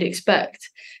much as you'd expect.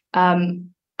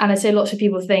 And I'd say lots of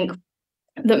people think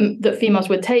that females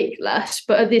would take less,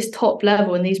 but at this top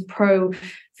level, in these pro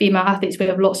female athletes, we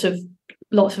have lots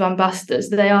of ambassadors.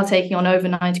 They are taking on over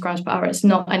 90 grams per hour. It's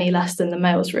not any less than the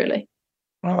males, really.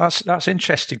 Well, that's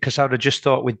interesting, because I would have just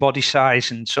thought with body size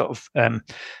and sort of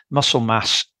muscle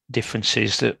mass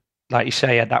differences that, like you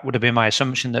say, that would have been my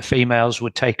assumption that females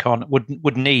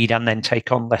would need and then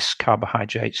take on less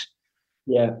carbohydrates.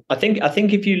 Yeah, I think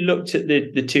if you looked at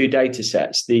the two data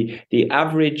sets, the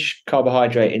average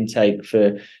carbohydrate intake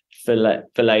for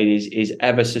ladies is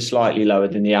ever so slightly lower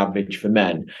than the average for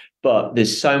men. But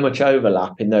there's so much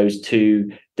overlap in those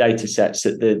two data sets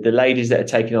that the ladies that are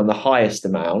taking on the highest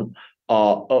amount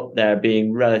are up there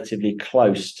being relatively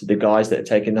close to the guys that are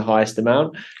taking the highest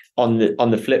amount. On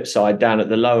the flip side, down at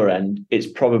the lower end,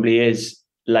 it probably is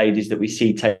ladies that we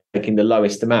see taking the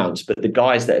lowest amounts, but the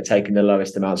guys that are taking the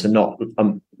lowest amounts are not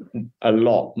a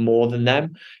lot more than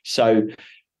them. So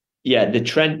yeah, the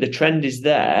trend is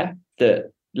there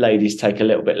that ladies take a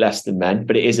little bit less than men,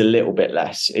 but it is a little bit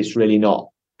less. It's really not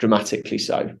dramatically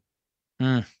so.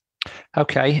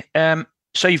 Okay.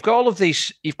 So you've got all of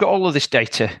this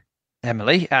data,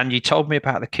 Emily, and you told me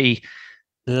about the key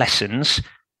lessons.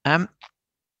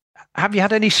 Have you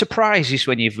had any surprises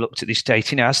when you've looked at this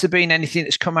data? Has there been anything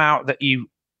that's come out that you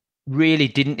really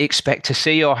didn't expect to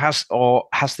see, or has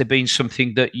there been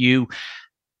something that you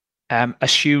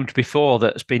assumed before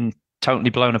that's been totally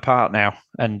blown apart now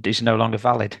and is no longer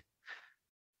valid?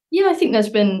 Yeah, I think there's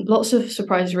been lots of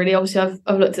surprises, really. Obviously,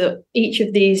 I've looked at each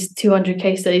of these 200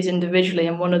 case studies individually,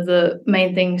 and one of the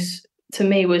main things to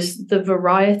me was the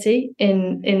variety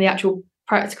in the actual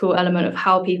practical element of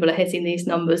how people are hitting these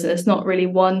numbers. And it's not really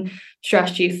one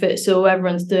strategy fits all.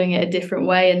 Everyone's doing it a different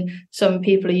way, and some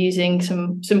people are using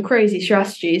some crazy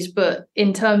strategies. But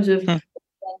in terms of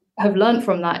have learned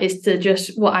from that is to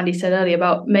just what Andy said earlier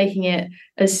about making it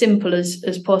as simple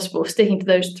as possible, sticking to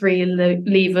those three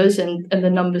levers and the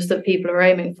numbers that people are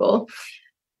aiming for.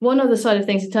 One other side of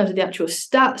things in terms of the actual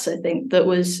stats, I think, that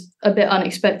was a bit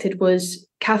unexpected was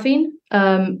caffeine.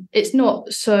 It's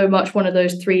not so much one of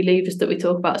those three levers that we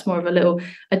talk about. It's more of a little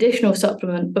additional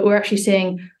supplement, but we're actually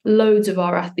seeing loads of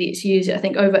our athletes use it. I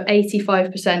think over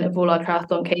 85% of all our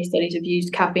triathlon case studies have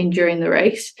used caffeine during the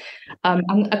race,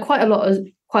 and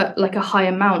quite like a high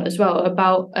amount as well,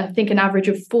 about I think an average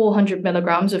of 400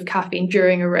 milligrams of caffeine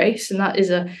during a race, and that is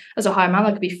a high amount.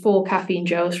 That could be 4 caffeine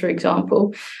gels, for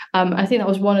example. I think that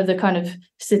was one of the kind of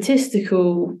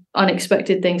statistical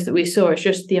unexpected things that we saw. It's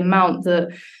just the amount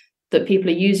that people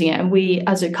are using it, and we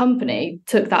as a company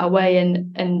took that away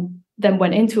and then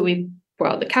went into it. We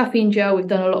brought out the caffeine gel. We've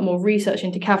done a lot more research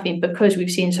into caffeine because we've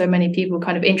seen so many people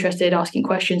kind of interested, asking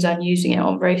questions and using it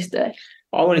on race day.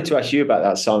 I wanted to ask you about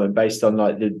that, Simon, based on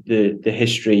like the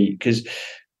history, because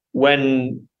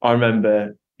when I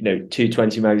remember,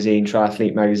 220 magazine,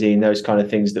 Triathlete magazine, those kind of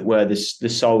things that were the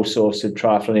sole source of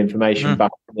triathlon information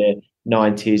back in the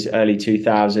 90s, early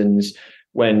 2000s,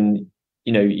 when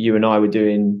you and I were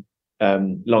doing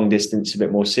long distance a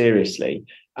bit more seriously.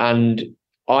 And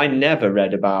I never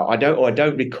read about, I didn't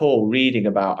recall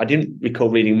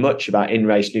reading much about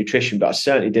in-race nutrition, but I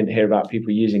certainly didn't hear about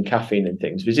people using caffeine and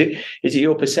things. Is it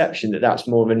your perception that that's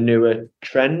more of a newer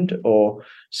trend or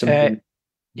something?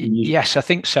 Yes, I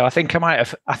think so. I think I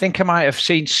might have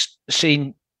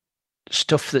seen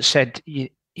stuff that said,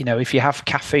 if you have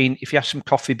caffeine, if you have some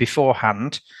coffee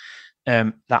beforehand,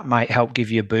 that might help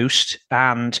give you a boost.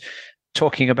 And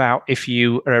talking about if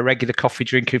you are a regular coffee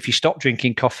drinker, if you stop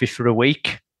drinking coffee for a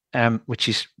week, which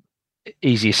is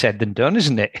easier said than done,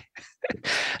 isn't it?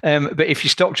 But if you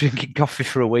stop drinking coffee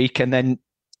for a week and then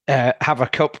have a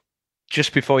cup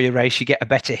just before your race, you get a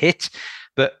better hit.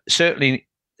 But certainly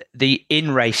the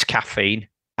in-race caffeine,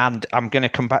 and I'm going to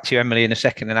come back to you, Emily, in a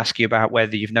second and ask you about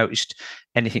whether you've noticed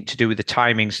anything to do with the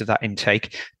timings of that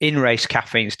intake. In-race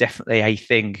caffeine is definitely a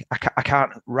thing. I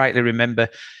can't rightly remember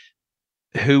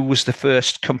who was the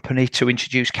first company to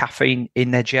introduce caffeine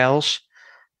in their gels,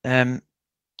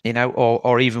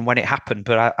 or even when it happened.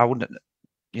 But I wouldn't,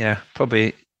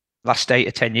 probably last 8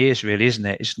 or 10 years, really, isn't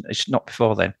it? It's not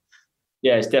before then.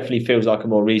 Yeah, it definitely feels like a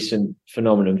more recent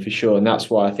phenomenon for sure. And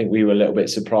that's why I think we were a little bit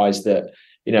surprised that,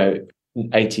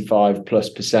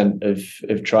 85+%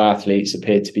 of triathletes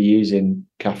appear to be using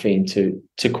caffeine to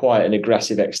quite an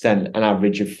aggressive extent, an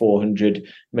average of 400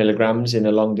 milligrams in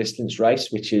a long distance race,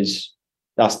 which is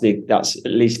that's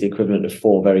at least the equivalent of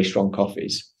 4 very strong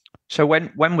coffees. So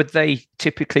when would they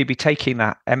typically be taking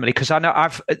that, Emily? Because I know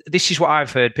this is what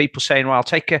I've heard people saying. Well, I'll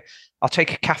take a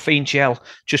caffeine gel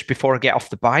just before I get off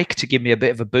the bike to give me a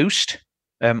bit of a boost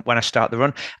when I start the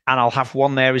run, and I'll have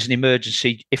one there as an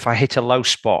emergency if I hit a low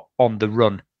spot on the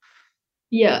run.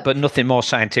 Yeah, but nothing more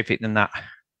scientific than that.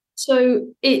 So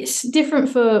it's different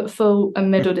for full and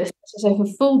middle distance. So for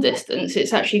full distance,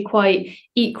 it's actually quite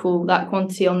equal, that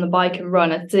quantity on the bike and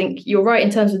run. I think you're right in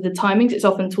terms of the timings. It's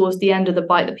often towards the end of the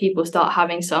bike that people start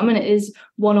having some, and it is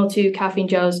 1 or 2 caffeine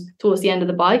gels towards the end of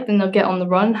the bike. Then they'll get on the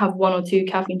run, have 1 or 2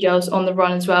 caffeine gels on the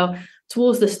run as well.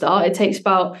 Towards the start, it takes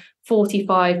about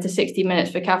 45 to 60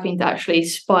 minutes for caffeine to actually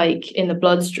spike in the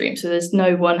bloodstream. So there's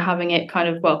no one having it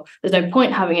there's no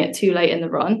point having it too late in the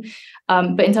run.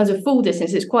 But in terms of full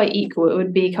distance, it's quite equal. It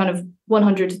would be kind of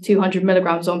 100 to 200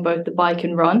 milligrams on both the bike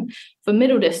and run. For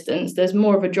middle distance, there's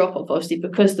more of a drop off, obviously,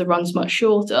 because the run's much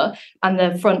shorter and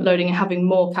they're front loading and having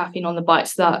more caffeine on the bike.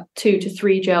 So that 2 to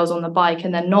 3 gels on the bike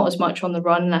and then not as much on the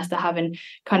run unless they're having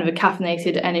kind of a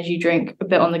caffeinated energy drink, a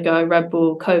bit on the go, Red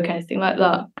Bull, Coke, anything like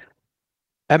that.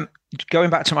 Going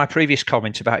back to my previous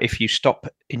comment about if you stop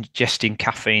ingesting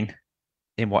caffeine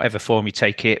in whatever form you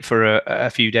take it for a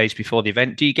few days before the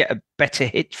event, do you get a better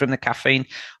hit from the caffeine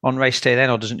on race day then,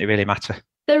 or doesn't it really matter?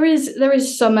 There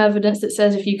is some evidence that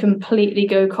says if you completely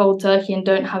go cold turkey and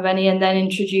don't have any and then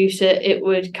introduce it, it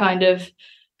would kind of,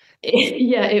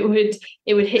 it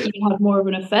would hit you and have more of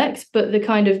an effect. But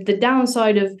the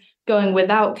downside of going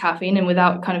without caffeine and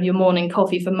without kind of your morning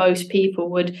coffee for most people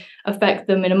would affect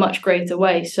them in a much greater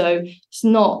way. So it's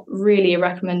not really a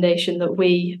recommendation that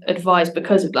we advise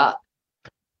because of that.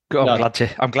 I'm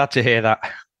glad to hear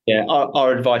that. Yeah,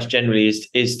 our advice generally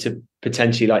is to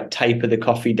potentially taper the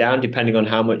coffee down depending on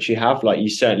how much you have. You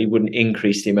certainly wouldn't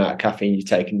increase the amount of caffeine you've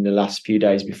taken in the last few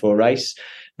days before a race.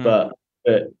 But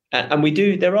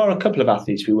there are a couple of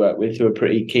athletes we work with who are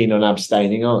pretty keen on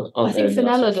abstaining, aren't I think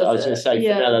Fenella does. I was going to say,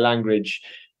 yeah. Fenella Langridge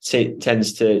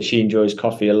she enjoys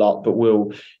coffee a lot, but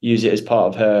will use it as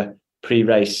part of her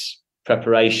pre-race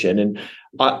preparation. And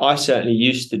I certainly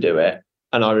used to do it.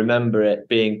 And I remember it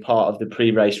being part of the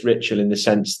pre-race ritual in the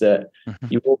sense that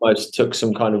you almost took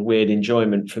some kind of weird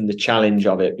enjoyment from the challenge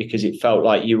of it because it felt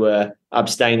like you were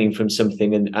abstaining from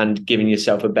something and giving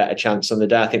yourself a better chance on the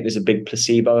day. I think there's a big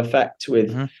placebo effect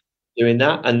with doing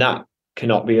that, and that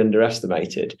cannot be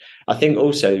underestimated. I think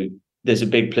also there's a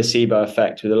big placebo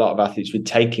effect with a lot of athletes with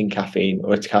taking caffeine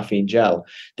or a caffeine gel.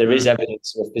 There is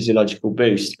evidence of a physiological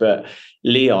boost, but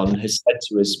Leon has said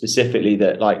to us specifically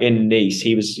that in Nice,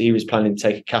 he was planning to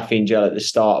take a caffeine gel at the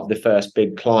start of the first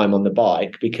big climb on the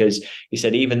bike because he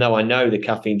said, even though I know the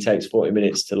caffeine takes 40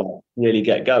 minutes to really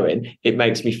get going, it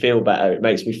makes me feel better. It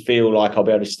makes me feel like I'll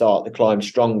be able to start the climb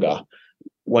stronger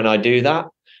when I do that.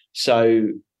 So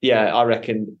yeah, I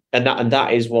reckon, and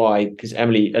that is why, because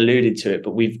Emily alluded to it,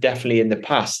 but we've definitely in the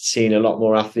past seen a lot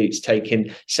more athletes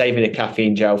saving a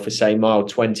caffeine gel for, say, mile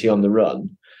 20 on the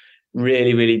run,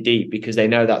 really, really deep, because they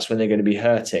know that's when they're going to be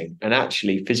hurting. And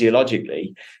actually,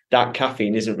 physiologically, that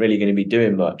caffeine isn't really going to be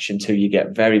doing much until you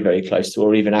get very, very close to,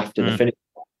 or even after the finish.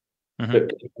 But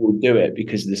people will do it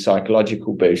because of the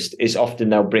psychological boost. It's often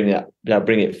they'll bring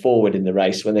it forward in the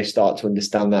race when they start to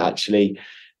understand that actually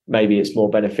maybe it's more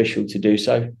beneficial to do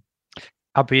so.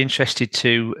 I'll be interested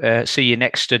to see your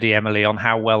next study, Emily, on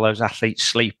how well those athletes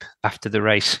sleep after the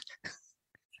race.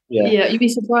 Yeah, you'd be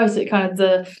surprised at kind of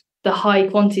the high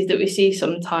quantities that we see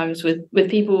sometimes with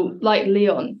people like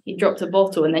Leon. He dropped a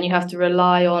bottle and then you have to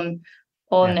rely on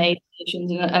aid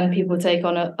stations and people take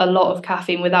on a lot of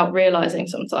caffeine without realising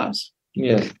sometimes.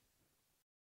 Yeah.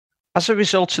 As a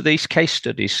result of these case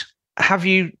studies, have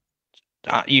you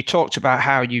you talked about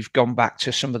how you've gone back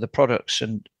to some of the products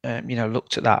and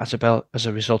looked at that as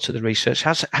a result of the research.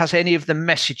 Has any of the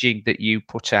messaging that you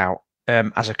put out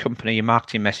as a company, your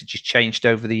marketing messages, changed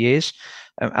over the years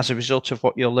as a result of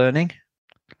what you're learning?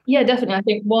 Yeah, definitely. I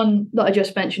think one that I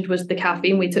just mentioned was the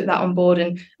caffeine. We took that on board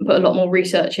and put a lot more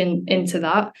research into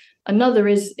that. Another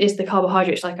is the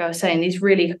carbohydrates, like I was saying, these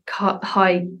really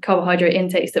high carbohydrate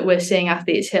intakes that we're seeing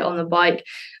athletes hit on the bike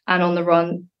and on the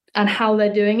run, and how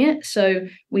they're doing it. So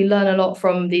we learn a lot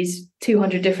from these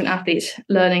 200 different athletes,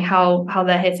 learning how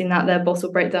they're hitting their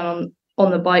bottle breakdown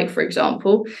on the bike, for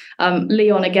example.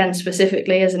 Leon, again,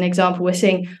 specifically as an example, we're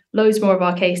seeing loads more of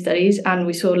our case studies, and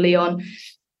we saw Leon,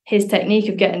 his technique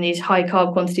of getting these high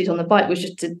carb quantities on the bike was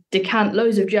just to decant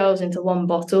loads of gels into one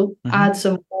bottle, add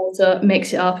some water,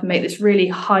 mix it up, and make this really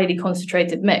highly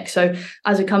concentrated mix. So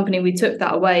as a company, we took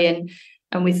that away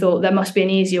and we thought there must be an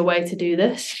easier way to do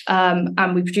this.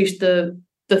 And we produced the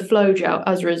flow gel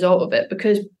as a result of it,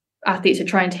 because athletes are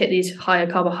trying to hit these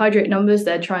higher carbohydrate numbers.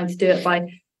 They're trying to do it by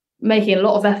making a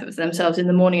lot of effort for themselves in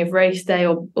the morning of race day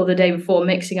or the day before,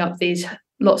 mixing up these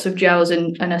lots of gels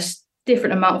and a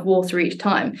different amount of water each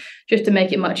time, just to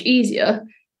make it much easier.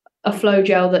 A flow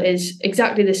gel that is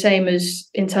exactly the same as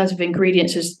in terms of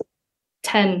ingredients as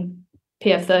 10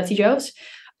 PF30 gels,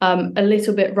 a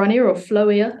little bit runnier or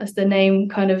flowier, as the name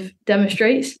kind of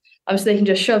demonstrates. So they can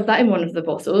just shove that in one of the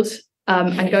bottles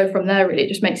and go from there. Really, it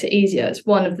just makes it easier. It's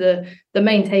one of the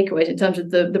main takeaways in terms of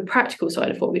the practical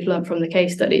side of what we've learned from the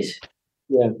case studies.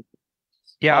 Yeah.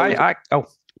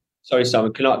 Sorry,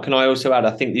 Simon. Can I also add?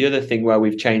 I think the other thing where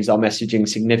we've changed our messaging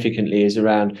significantly is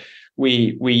around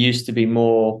we used to be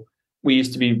more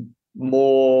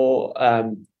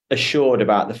assured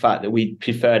about the fact that we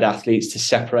preferred athletes to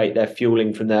separate their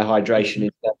fueling from their hydration in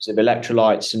terms of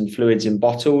electrolytes and fluids in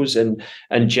bottles and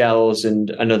gels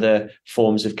and other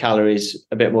forms of calories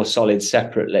a bit more solid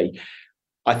separately.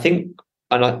 I think,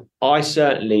 and I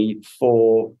certainly,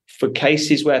 for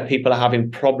cases where people are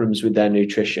having problems with their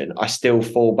nutrition, I still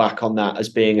fall back on that as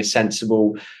being a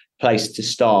sensible place to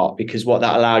start, because what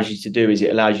that allows you to do is it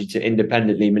allows you to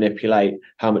independently manipulate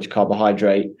how much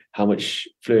carbohydrate, how much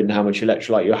fluid and how much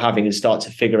electrolyte you're having, and start to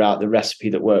figure out the recipe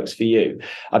that works for you.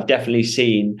 I've definitely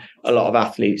seen a lot of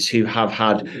athletes who have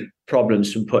had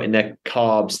problems from putting their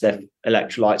carbs, their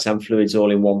electrolytes and fluids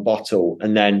all in one bottle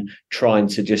and then trying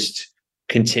to just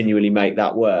continually make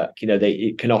that work.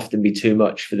 It can often be too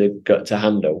much for the gut to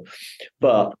handle.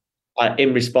 But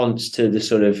in response to the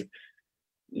sort of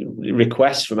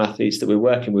requests from athletes that we're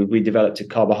working with, we developed a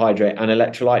carbohydrate and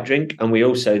electrolyte drink. And we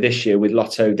also, this year with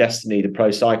Lotto Destiny, the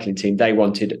pro cycling team, they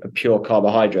wanted a pure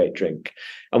carbohydrate drink.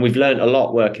 And we've learned a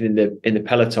lot working in the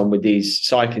peloton with these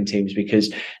cycling teams,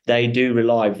 because they do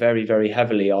rely very, very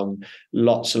heavily on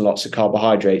lots and lots of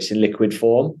carbohydrates in liquid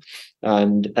form.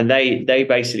 And they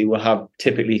basically will have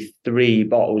typically 3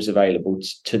 bottles available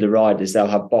to the riders. They'll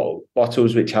have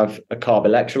bottles which have a carb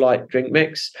electrolyte drink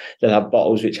mix. They'll have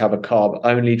bottles which have a carb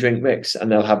only drink mix,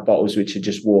 and they'll have bottles which are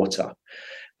just water.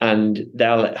 And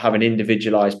they'll have an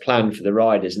individualized plan for the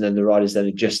riders, and then the riders then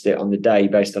adjust it on the day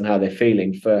based on how they're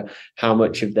feeling for how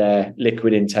much of their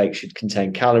liquid intake should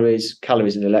contain calories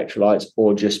and electrolytes,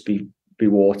 or just be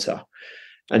water.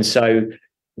 And so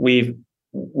we've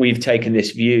taken this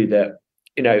view that,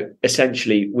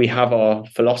 essentially we have our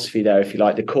philosophy there, if you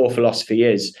like. The core philosophy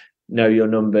is know your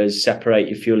numbers, separate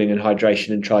your fueling and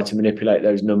hydration, and try to manipulate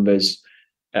those numbers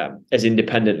as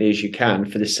independently as you can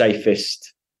for the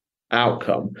safest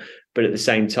outcome. But at the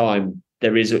same time,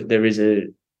 there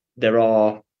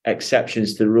are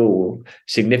exceptions to the rule,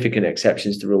 significant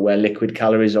exceptions to the rule, where liquid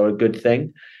calories are a good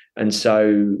thing. And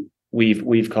so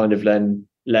we've kind of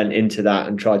lent into that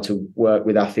and tried to work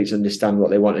with athletes, understand what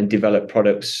they want, and develop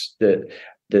products that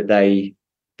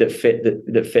fit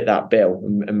that bill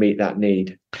and meet that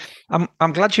need.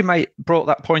 I'm glad you brought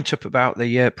that point up about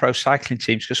the pro cycling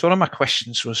teams, because one of my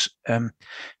questions was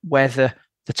whether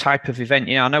the type of event,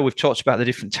 I know we've talked about the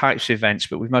different types of events,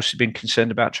 but we've mostly been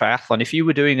concerned about triathlon. If you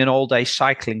were doing an all-day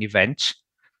cycling event,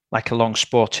 like a long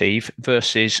sportive,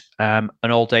 versus an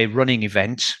all-day running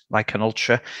event, like an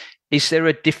ultra, is there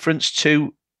a difference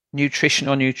to nutrition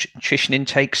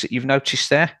intakes that you've noticed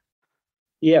there?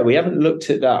 Yeah, we haven't looked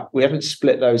at that. We haven't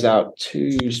split those out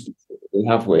too specifically,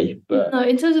 have we? But no,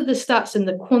 in terms of the stats and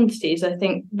the quantities, I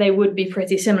think they would be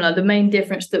pretty similar. The main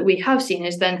difference that we have seen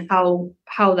is then how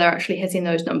they're actually hitting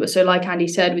those numbers. So like Andy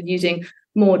said, with using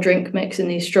more drink mix and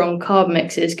these strong carb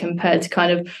mixes compared to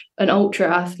kind of an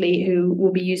ultra athlete who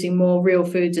will be using more real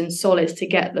foods and solids to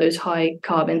get those high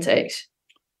carb intakes.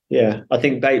 Yeah, I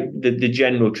think the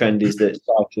general trend is that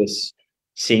cyclists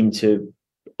seem to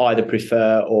either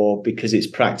prefer, or because it's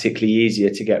practically easier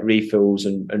to get refills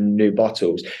and new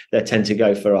bottles, they tend to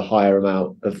go for a higher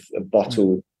amount of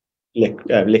bottled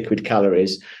liquid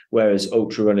calories, whereas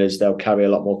ultra runners, they'll carry a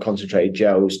lot more concentrated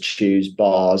gels, chews,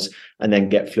 bars, and then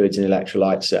get fluids and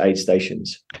electrolytes at aid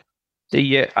stations.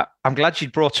 I'm glad you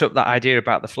brought up that idea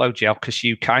about the flow gel, because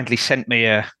you kindly sent me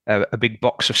a big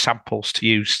box of samples to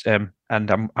use, and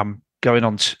I'm going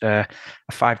on a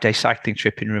 5-day cycling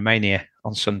trip in Romania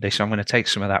on Sunday, so I'm going to take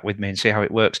some of that with me and see how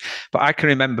it works. But I can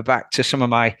remember back to some of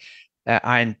my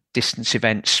iron distance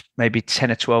events maybe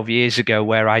 10 or 12 years ago,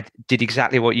 where I did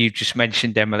exactly what you just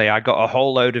mentioned, Emily. I got a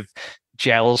whole load of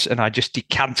gels and I just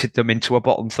decanted them into a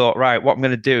bottle and thought, right, what I'm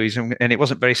going to do is, and it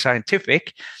wasn't very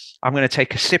scientific, I'm going to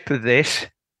take a sip of this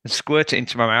and squirt it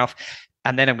into my mouth,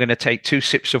 and then I'm going to take 2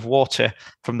 sips of water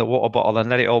from the water bottle and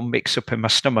let it all mix up in my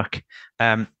stomach.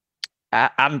 And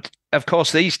of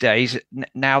course, these days,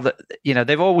 now that,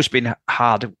 they've always been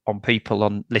hard on people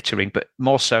on littering, but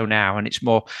more so now, and it's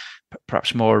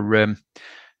perhaps more,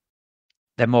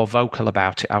 they're more vocal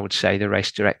about it, I would say, the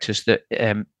race directors, that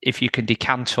if you can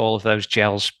decant all of those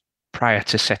gels prior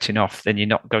to setting off, then you're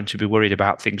not going to be worried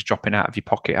about things dropping out of your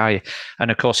pocket, are you?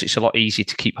 And of course, it's a lot easier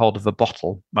to keep hold of a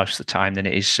bottle most of the time than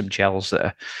it is some gels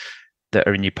that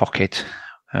are in your pocket.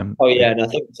 And I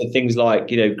think so things like,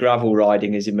 gravel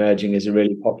riding is emerging as a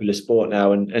really popular sport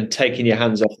now, and taking your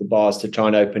hands off the bars to try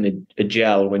and open a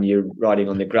gel when you're riding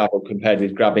on the gravel, compared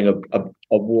with grabbing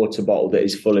a water bottle that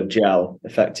is full of gel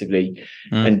effectively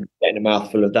and getting a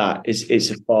mouthful of that it's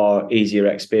a far easier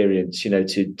experience,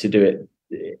 to do it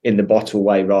in the bottle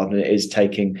way rather than it is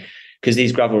taking, because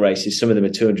these gravel races, some of them are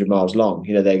 200 miles long,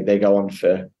 they go on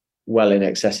for well in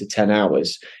excess of 10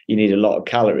 hours. You need a lot of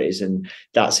calories, and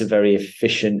that's a very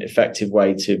efficient, effective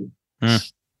way to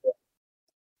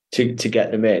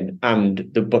get them in. And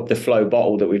the flow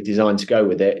bottle that we've designed to go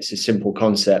with it's a simple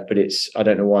concept, but I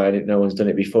don't know why no one's done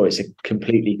it before. It's a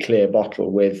completely clear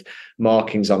bottle with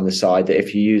markings on the side that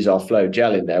if you use our flow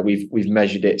gel in there, we've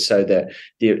measured it so that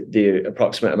the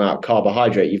approximate amount of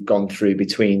carbohydrate you've gone through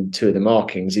between 2 of the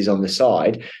markings is on the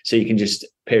side, so you can just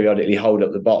periodically hold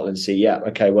up the bottle and see,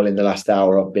 in the last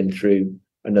hour I've been through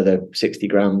another 60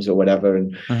 grams or whatever,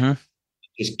 and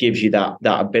just gives you that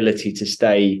ability to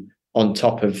stay on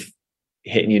top of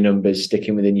hitting your numbers,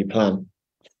 sticking within your plan.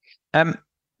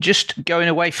 Just going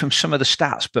away from some of the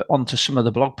stats, but onto some of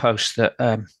the blog posts that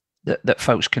that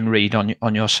folks can read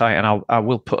on your site, and I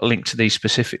will put a link to these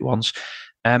specific ones.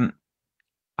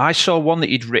 I saw one that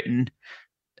you'd written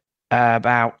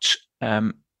about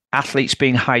athletes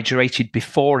being hydrated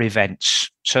before events.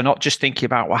 So not just thinking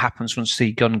about what happens once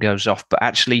the gun goes off, but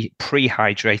actually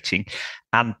pre-hydrating.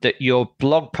 And that your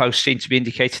blog post seemed to be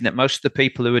indicating that most of the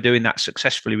people who were doing that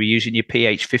successfully were using your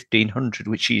pH 1500,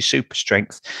 which is super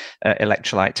strength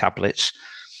electrolyte tablets.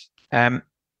 Can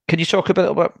you talk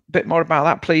a bit more about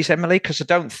that, please, Emily? Because I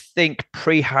don't think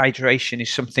pre-hydration is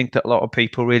something that a lot of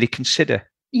people really consider.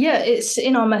 Yeah, it's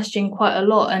in our messaging quite a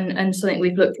lot, and something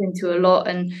we've looked into a lot,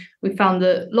 and we found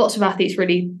that lots of athletes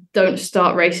really don't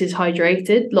start races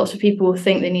hydrated. Lots of people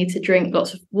think they need to drink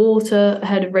lots of water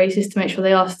ahead of races to make sure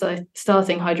they are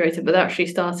starting hydrated, but they're actually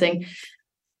starting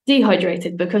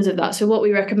dehydrated because of that. So what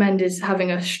we recommend is having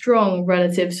a strong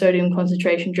relative sodium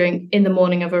concentration drink in the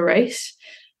morning of a race.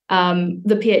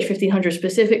 The pH 1500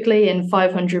 specifically in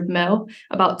 500 ml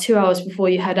about 2 hours before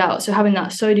you head out. So having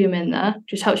that sodium in there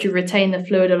just helps you retain the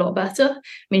fluid a lot better.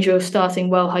 Means you're starting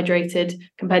well hydrated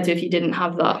compared to if you didn't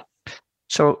have that.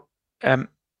 So,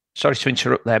 sorry to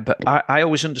interrupt there, but I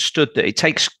always understood that it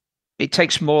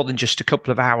takes more than just a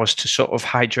couple of hours to sort of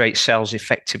hydrate cells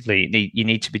effectively. You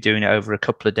need to be doing it over a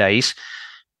couple of days.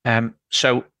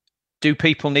 So do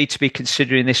people need to be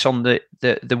considering this on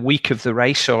the week of the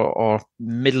race or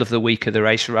middle of the week of the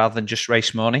race rather than just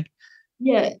race morning?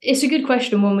 Yeah, it's a good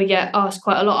question. When we get asked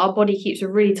quite a lot, our body keeps a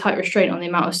really tight restraint on the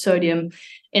amount of sodium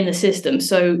in the system.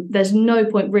 So there's no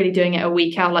point really doing it a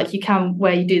week out like you can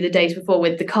where you do the days before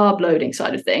with the carb loading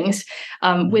side of things.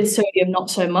 With sodium,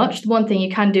 not so much. The one thing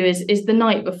you can do is the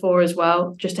night before as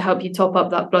well, just to help you top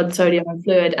up that blood sodium and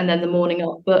fluid, and then the morning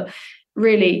off. But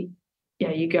really,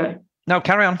 yeah, you go. No,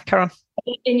 carry on.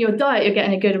 In your diet, you're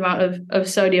getting a good amount of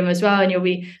sodium as well, and you'll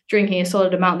be drinking a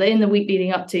solid amount. That in the week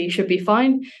leading up to, you should be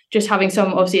fine. Just having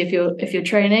some, obviously, if you're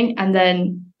training, and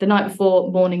then the night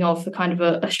before, morning of, for kind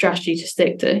of a strategy to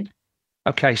stick to.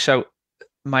 Okay, so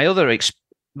my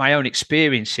own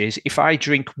experience is if I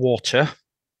drink water,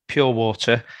 pure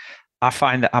water, I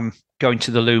find that I'm going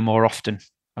to the loo more often.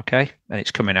 Okay, and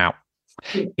it's coming out.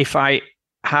 Yeah. If I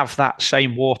have that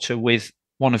same water with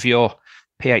one of your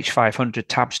pH 500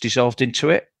 tabs dissolved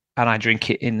into it, and I drink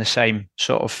it in the same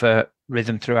sort of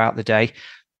rhythm throughout the day,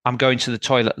 I'm going to the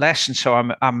toilet less, and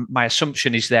so my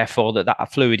assumption is therefore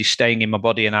that fluid is staying in my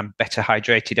body and I'm better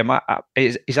hydrated.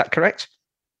 Is that correct?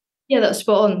 Yeah, that's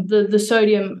spot on. The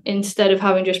sodium, instead of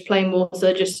having just plain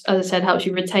water, just as I said, helps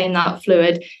you retain that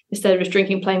fluid. Instead of just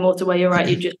drinking plain water where you're right,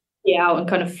 you just get out and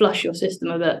kind of flush your system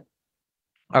a bit.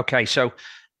 Okay, so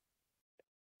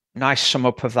nice sum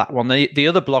up of that one. The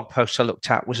other blog post I looked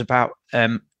at was about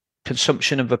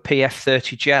consumption of a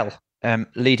PF30 gel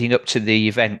leading up to the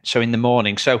event, so in the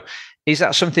morning. So is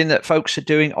that something that folks are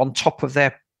doing on top of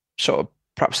their sort of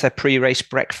perhaps their pre-race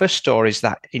breakfast, or is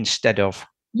that instead of?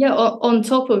 Yeah, on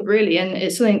top of, really. And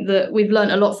it's something that we've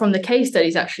learned a lot from the case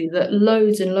studies, actually, that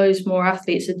loads and loads more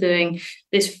athletes are doing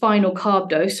this final carb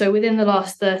dose. So within the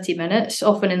last 30 minutes,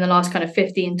 often in the last kind of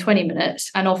 15, 20 minutes,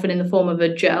 and often in the form of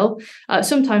a gel,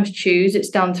 sometimes choose, it's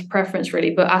down to preference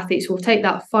really, but athletes will take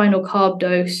that final carb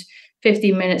dose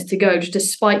 15 minutes to go just to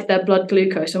spike their blood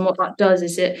glucose. And what that does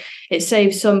is it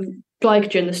saves some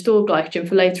glycogen, the stored glycogen,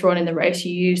 for later on in the race.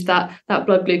 You use that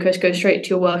blood glucose goes straight to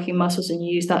your working muscles, and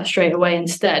you use that straight away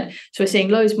instead. So we're seeing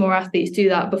loads more athletes do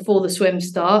that before the swims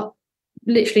start,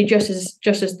 literally just as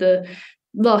the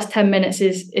last 10 minutes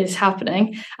is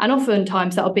happening. And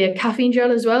oftentimes that'll be a caffeine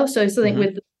gel as well. So something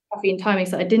with the caffeine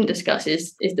timings that I didn't discuss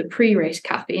is the pre-race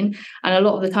caffeine, and a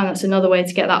lot of the time that's another way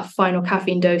to get that final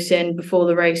caffeine dose in before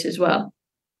the race as well.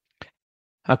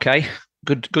 Okay.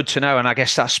 Good to know. And I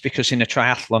guess that's because in a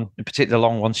triathlon, in particular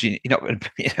long ones, you're not going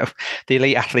to, the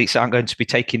elite athletes aren't going to be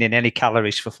taking in any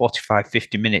calories for 45,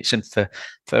 50 minutes. And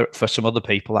for some other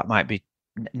people, that might be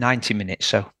 90 minutes.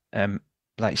 So,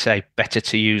 like you say, better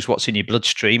to use what's in your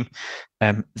bloodstream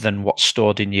than what's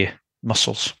stored in your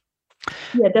muscles.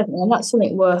 Yeah, definitely. And that's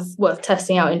something worth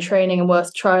testing out in training and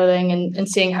worth trialing and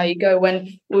seeing how you go.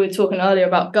 When we were talking earlier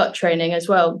about gut training as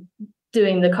well,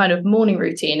 doing the kind of morning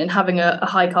routine and having a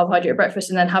high carbohydrate breakfast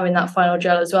and then having that final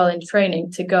gel as well in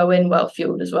training to go in well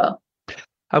fueled as well.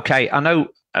 Okay, I know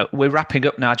we're wrapping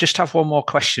up now. I just have one more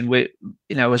question.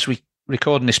 As we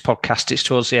recording this podcast, it's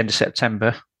towards the end of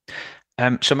September.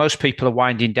 So most people are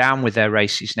winding down with their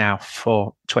races now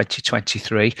for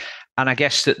 2023. And I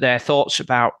guess that their thoughts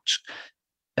about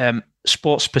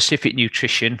sport-specific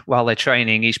nutrition while they're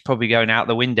training is probably going out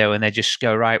the window, and they just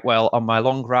go, right, well, on my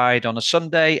long ride on a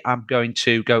Sunday, I'm going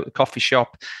to go to the coffee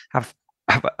shop, have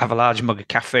a large mug of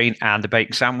caffeine and a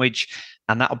bacon sandwich,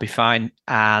 and that'll be fine.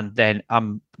 And then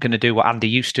I'm going to do what Andy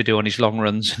used to do on his long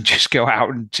runs and just go out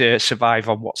and survive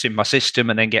on what's in my system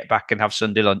and then get back and have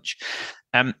Sunday lunch.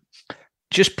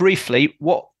 Just briefly,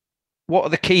 what are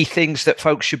the key things that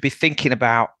folks should be thinking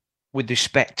about with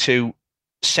respect to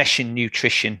session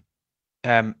nutrition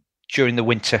during the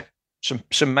winter?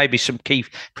 Maybe some key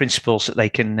principles that they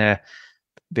can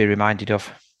be reminded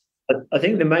of. I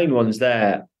think the main ones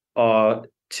there are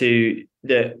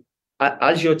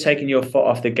as you're taking your foot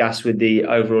off the gas with the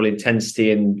overall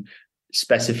intensity and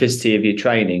specificity of your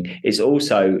training, it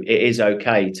is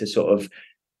okay to sort of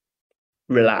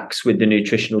relax with the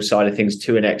nutritional side of things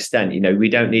to an extent. We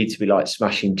don't need to be like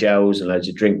smashing gels and loads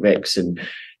of drink mix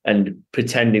and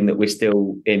pretending that we're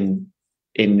still in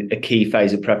a key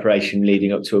phase of preparation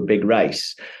leading up to a big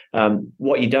race.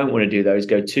 What you don't want to do, though, is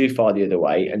go too far the other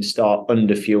way and start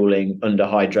under-fueling,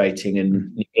 under-hydrating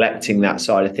and neglecting that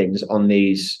side of things on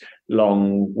these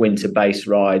long winter base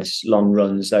rides, long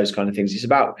runs, those kind of things. It's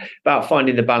about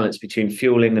finding the balance between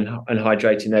fueling and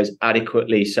hydrating those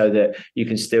adequately so that you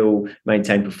can still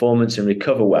maintain performance and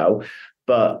recover well,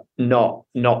 but not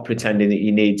pretending that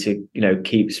you need to,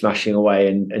 keep smashing away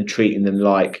and treating them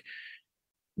like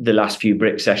the last few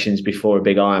brick sessions before a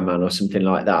big Ironman or something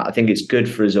like that. I think it's good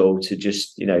for us all to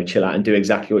just, chill out and do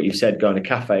exactly what you've said, go on a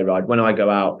cafe ride. When I go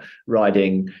out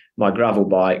riding my gravel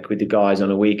bike with the guys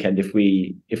on a weekend, if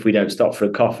we don't stop for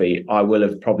a coffee, I will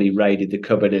have probably raided the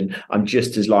cupboard, and I'm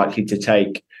just as likely to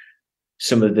take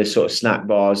some of the sort of snack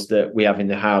bars that we have in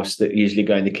the house that usually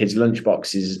go in the kids' lunch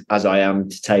boxes as I am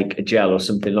to take a gel or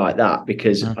something like that,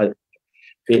 because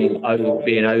being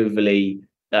overly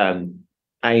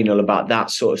anal about that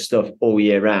sort of stuff all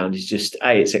year round is just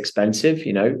it's expensive.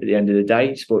 At the end of the day,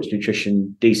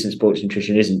 decent sports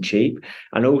nutrition isn't cheap,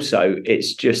 and also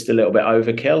it's just a little bit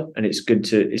overkill, and it's good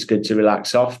to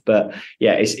relax off. But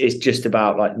yeah, it's just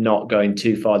about like not going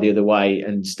too far the other way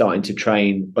and starting to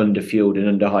train underfueled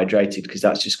and underhydrated, because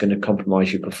that's just going to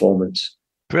compromise your performance.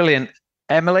 Brilliant.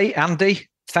 Emily, Andy,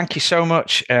 thank you so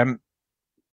much.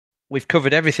 We've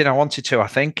covered everything I wanted to, I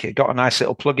think. Got a nice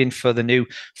little plug-in for the new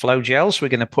Flow Gels. We're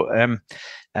going to put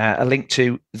a link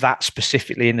to that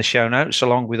specifically in the show notes,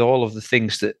 along with all of the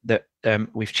things that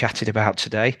we've chatted about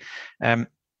today. I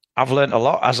I've learned a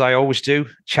lot, as I always do,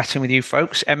 chatting with you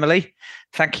folks. Emily,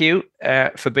 thank you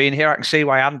for being here. I can see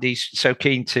why Andy's so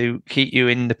keen to keep you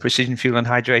in the Precision Fuel and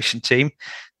Hydration team.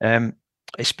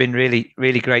 It's been really,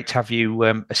 really great to have you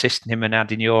assisting him and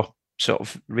adding your sort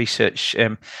of research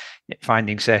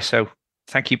findings there. So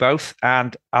thank you both,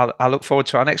 and I'll look forward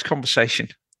to our next conversation.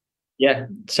 Yeah,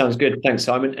 sounds good. Thanks,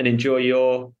 Simon, and enjoy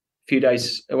your few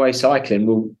days away cycling.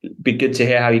 Will be good to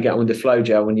hear how you get on with the flow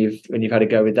gel when you've had a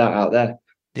go with that out there.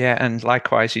 Yeah, and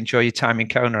likewise, enjoy your time in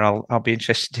Kona. I'll be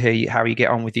interested to hear how you get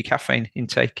on with your caffeine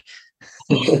intake.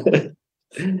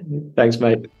 Thanks,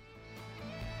 mate.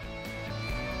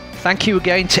 Thank you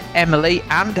again to Emily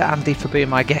and Andy for being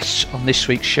my guests on this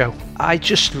week's show. I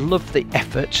just love the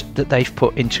effort that they've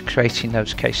put into creating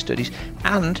those case studies,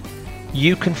 and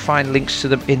you can find links to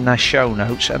them in their show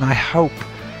notes, and I hope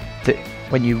that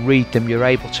when you read them, you're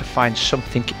able to find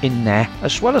something in there,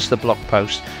 as well as the blog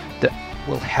post, that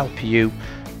will help you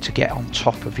to get on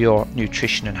top of your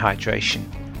nutrition and hydration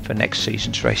for next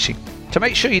season's racing. To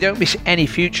make sure you don't miss any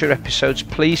future episodes,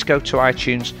 please go to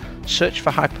iTunes, search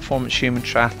for High Performance Human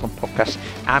Triathlon Podcast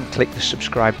and click the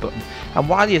subscribe button. And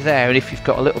while you're there, and if you've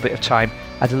got a little bit of time,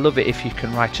 I'd love it if you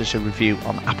can write us a review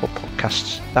on Apple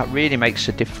Podcasts. That really makes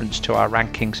a difference to our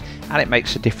rankings, and it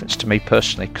makes a difference to me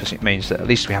personally, because it means that at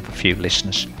least we have a few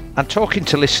listeners. And talking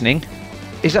to listening,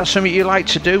 is that something you like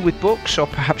to do with books, or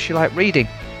perhaps you like reading?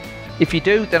 If you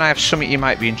do, then I have something you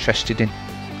might be interested in.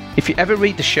 If you ever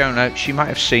read the show notes, you might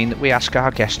have seen that we ask our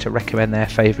guests to recommend their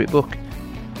favourite book,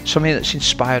 something that's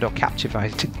inspired or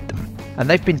captivated them. And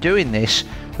they've been doing this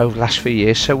over the last few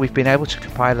years, so we've been able to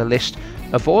compile a list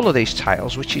of all of these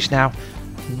titles, which is now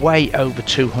way over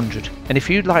 200. And if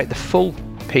you'd like the full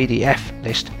PDF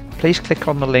list, please click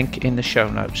on the link in the show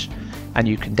notes and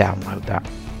you can download that.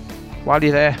 While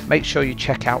you're there, make sure you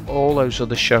check out all those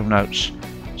other show notes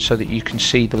so that you can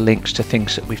see the links to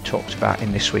things that we've talked about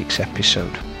in this week's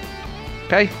episode.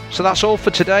 Okay, so that's all for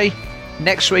today.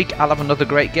 Next week, I'll have another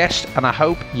great guest, and I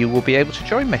hope you will be able to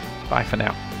join me. Bye for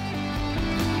now.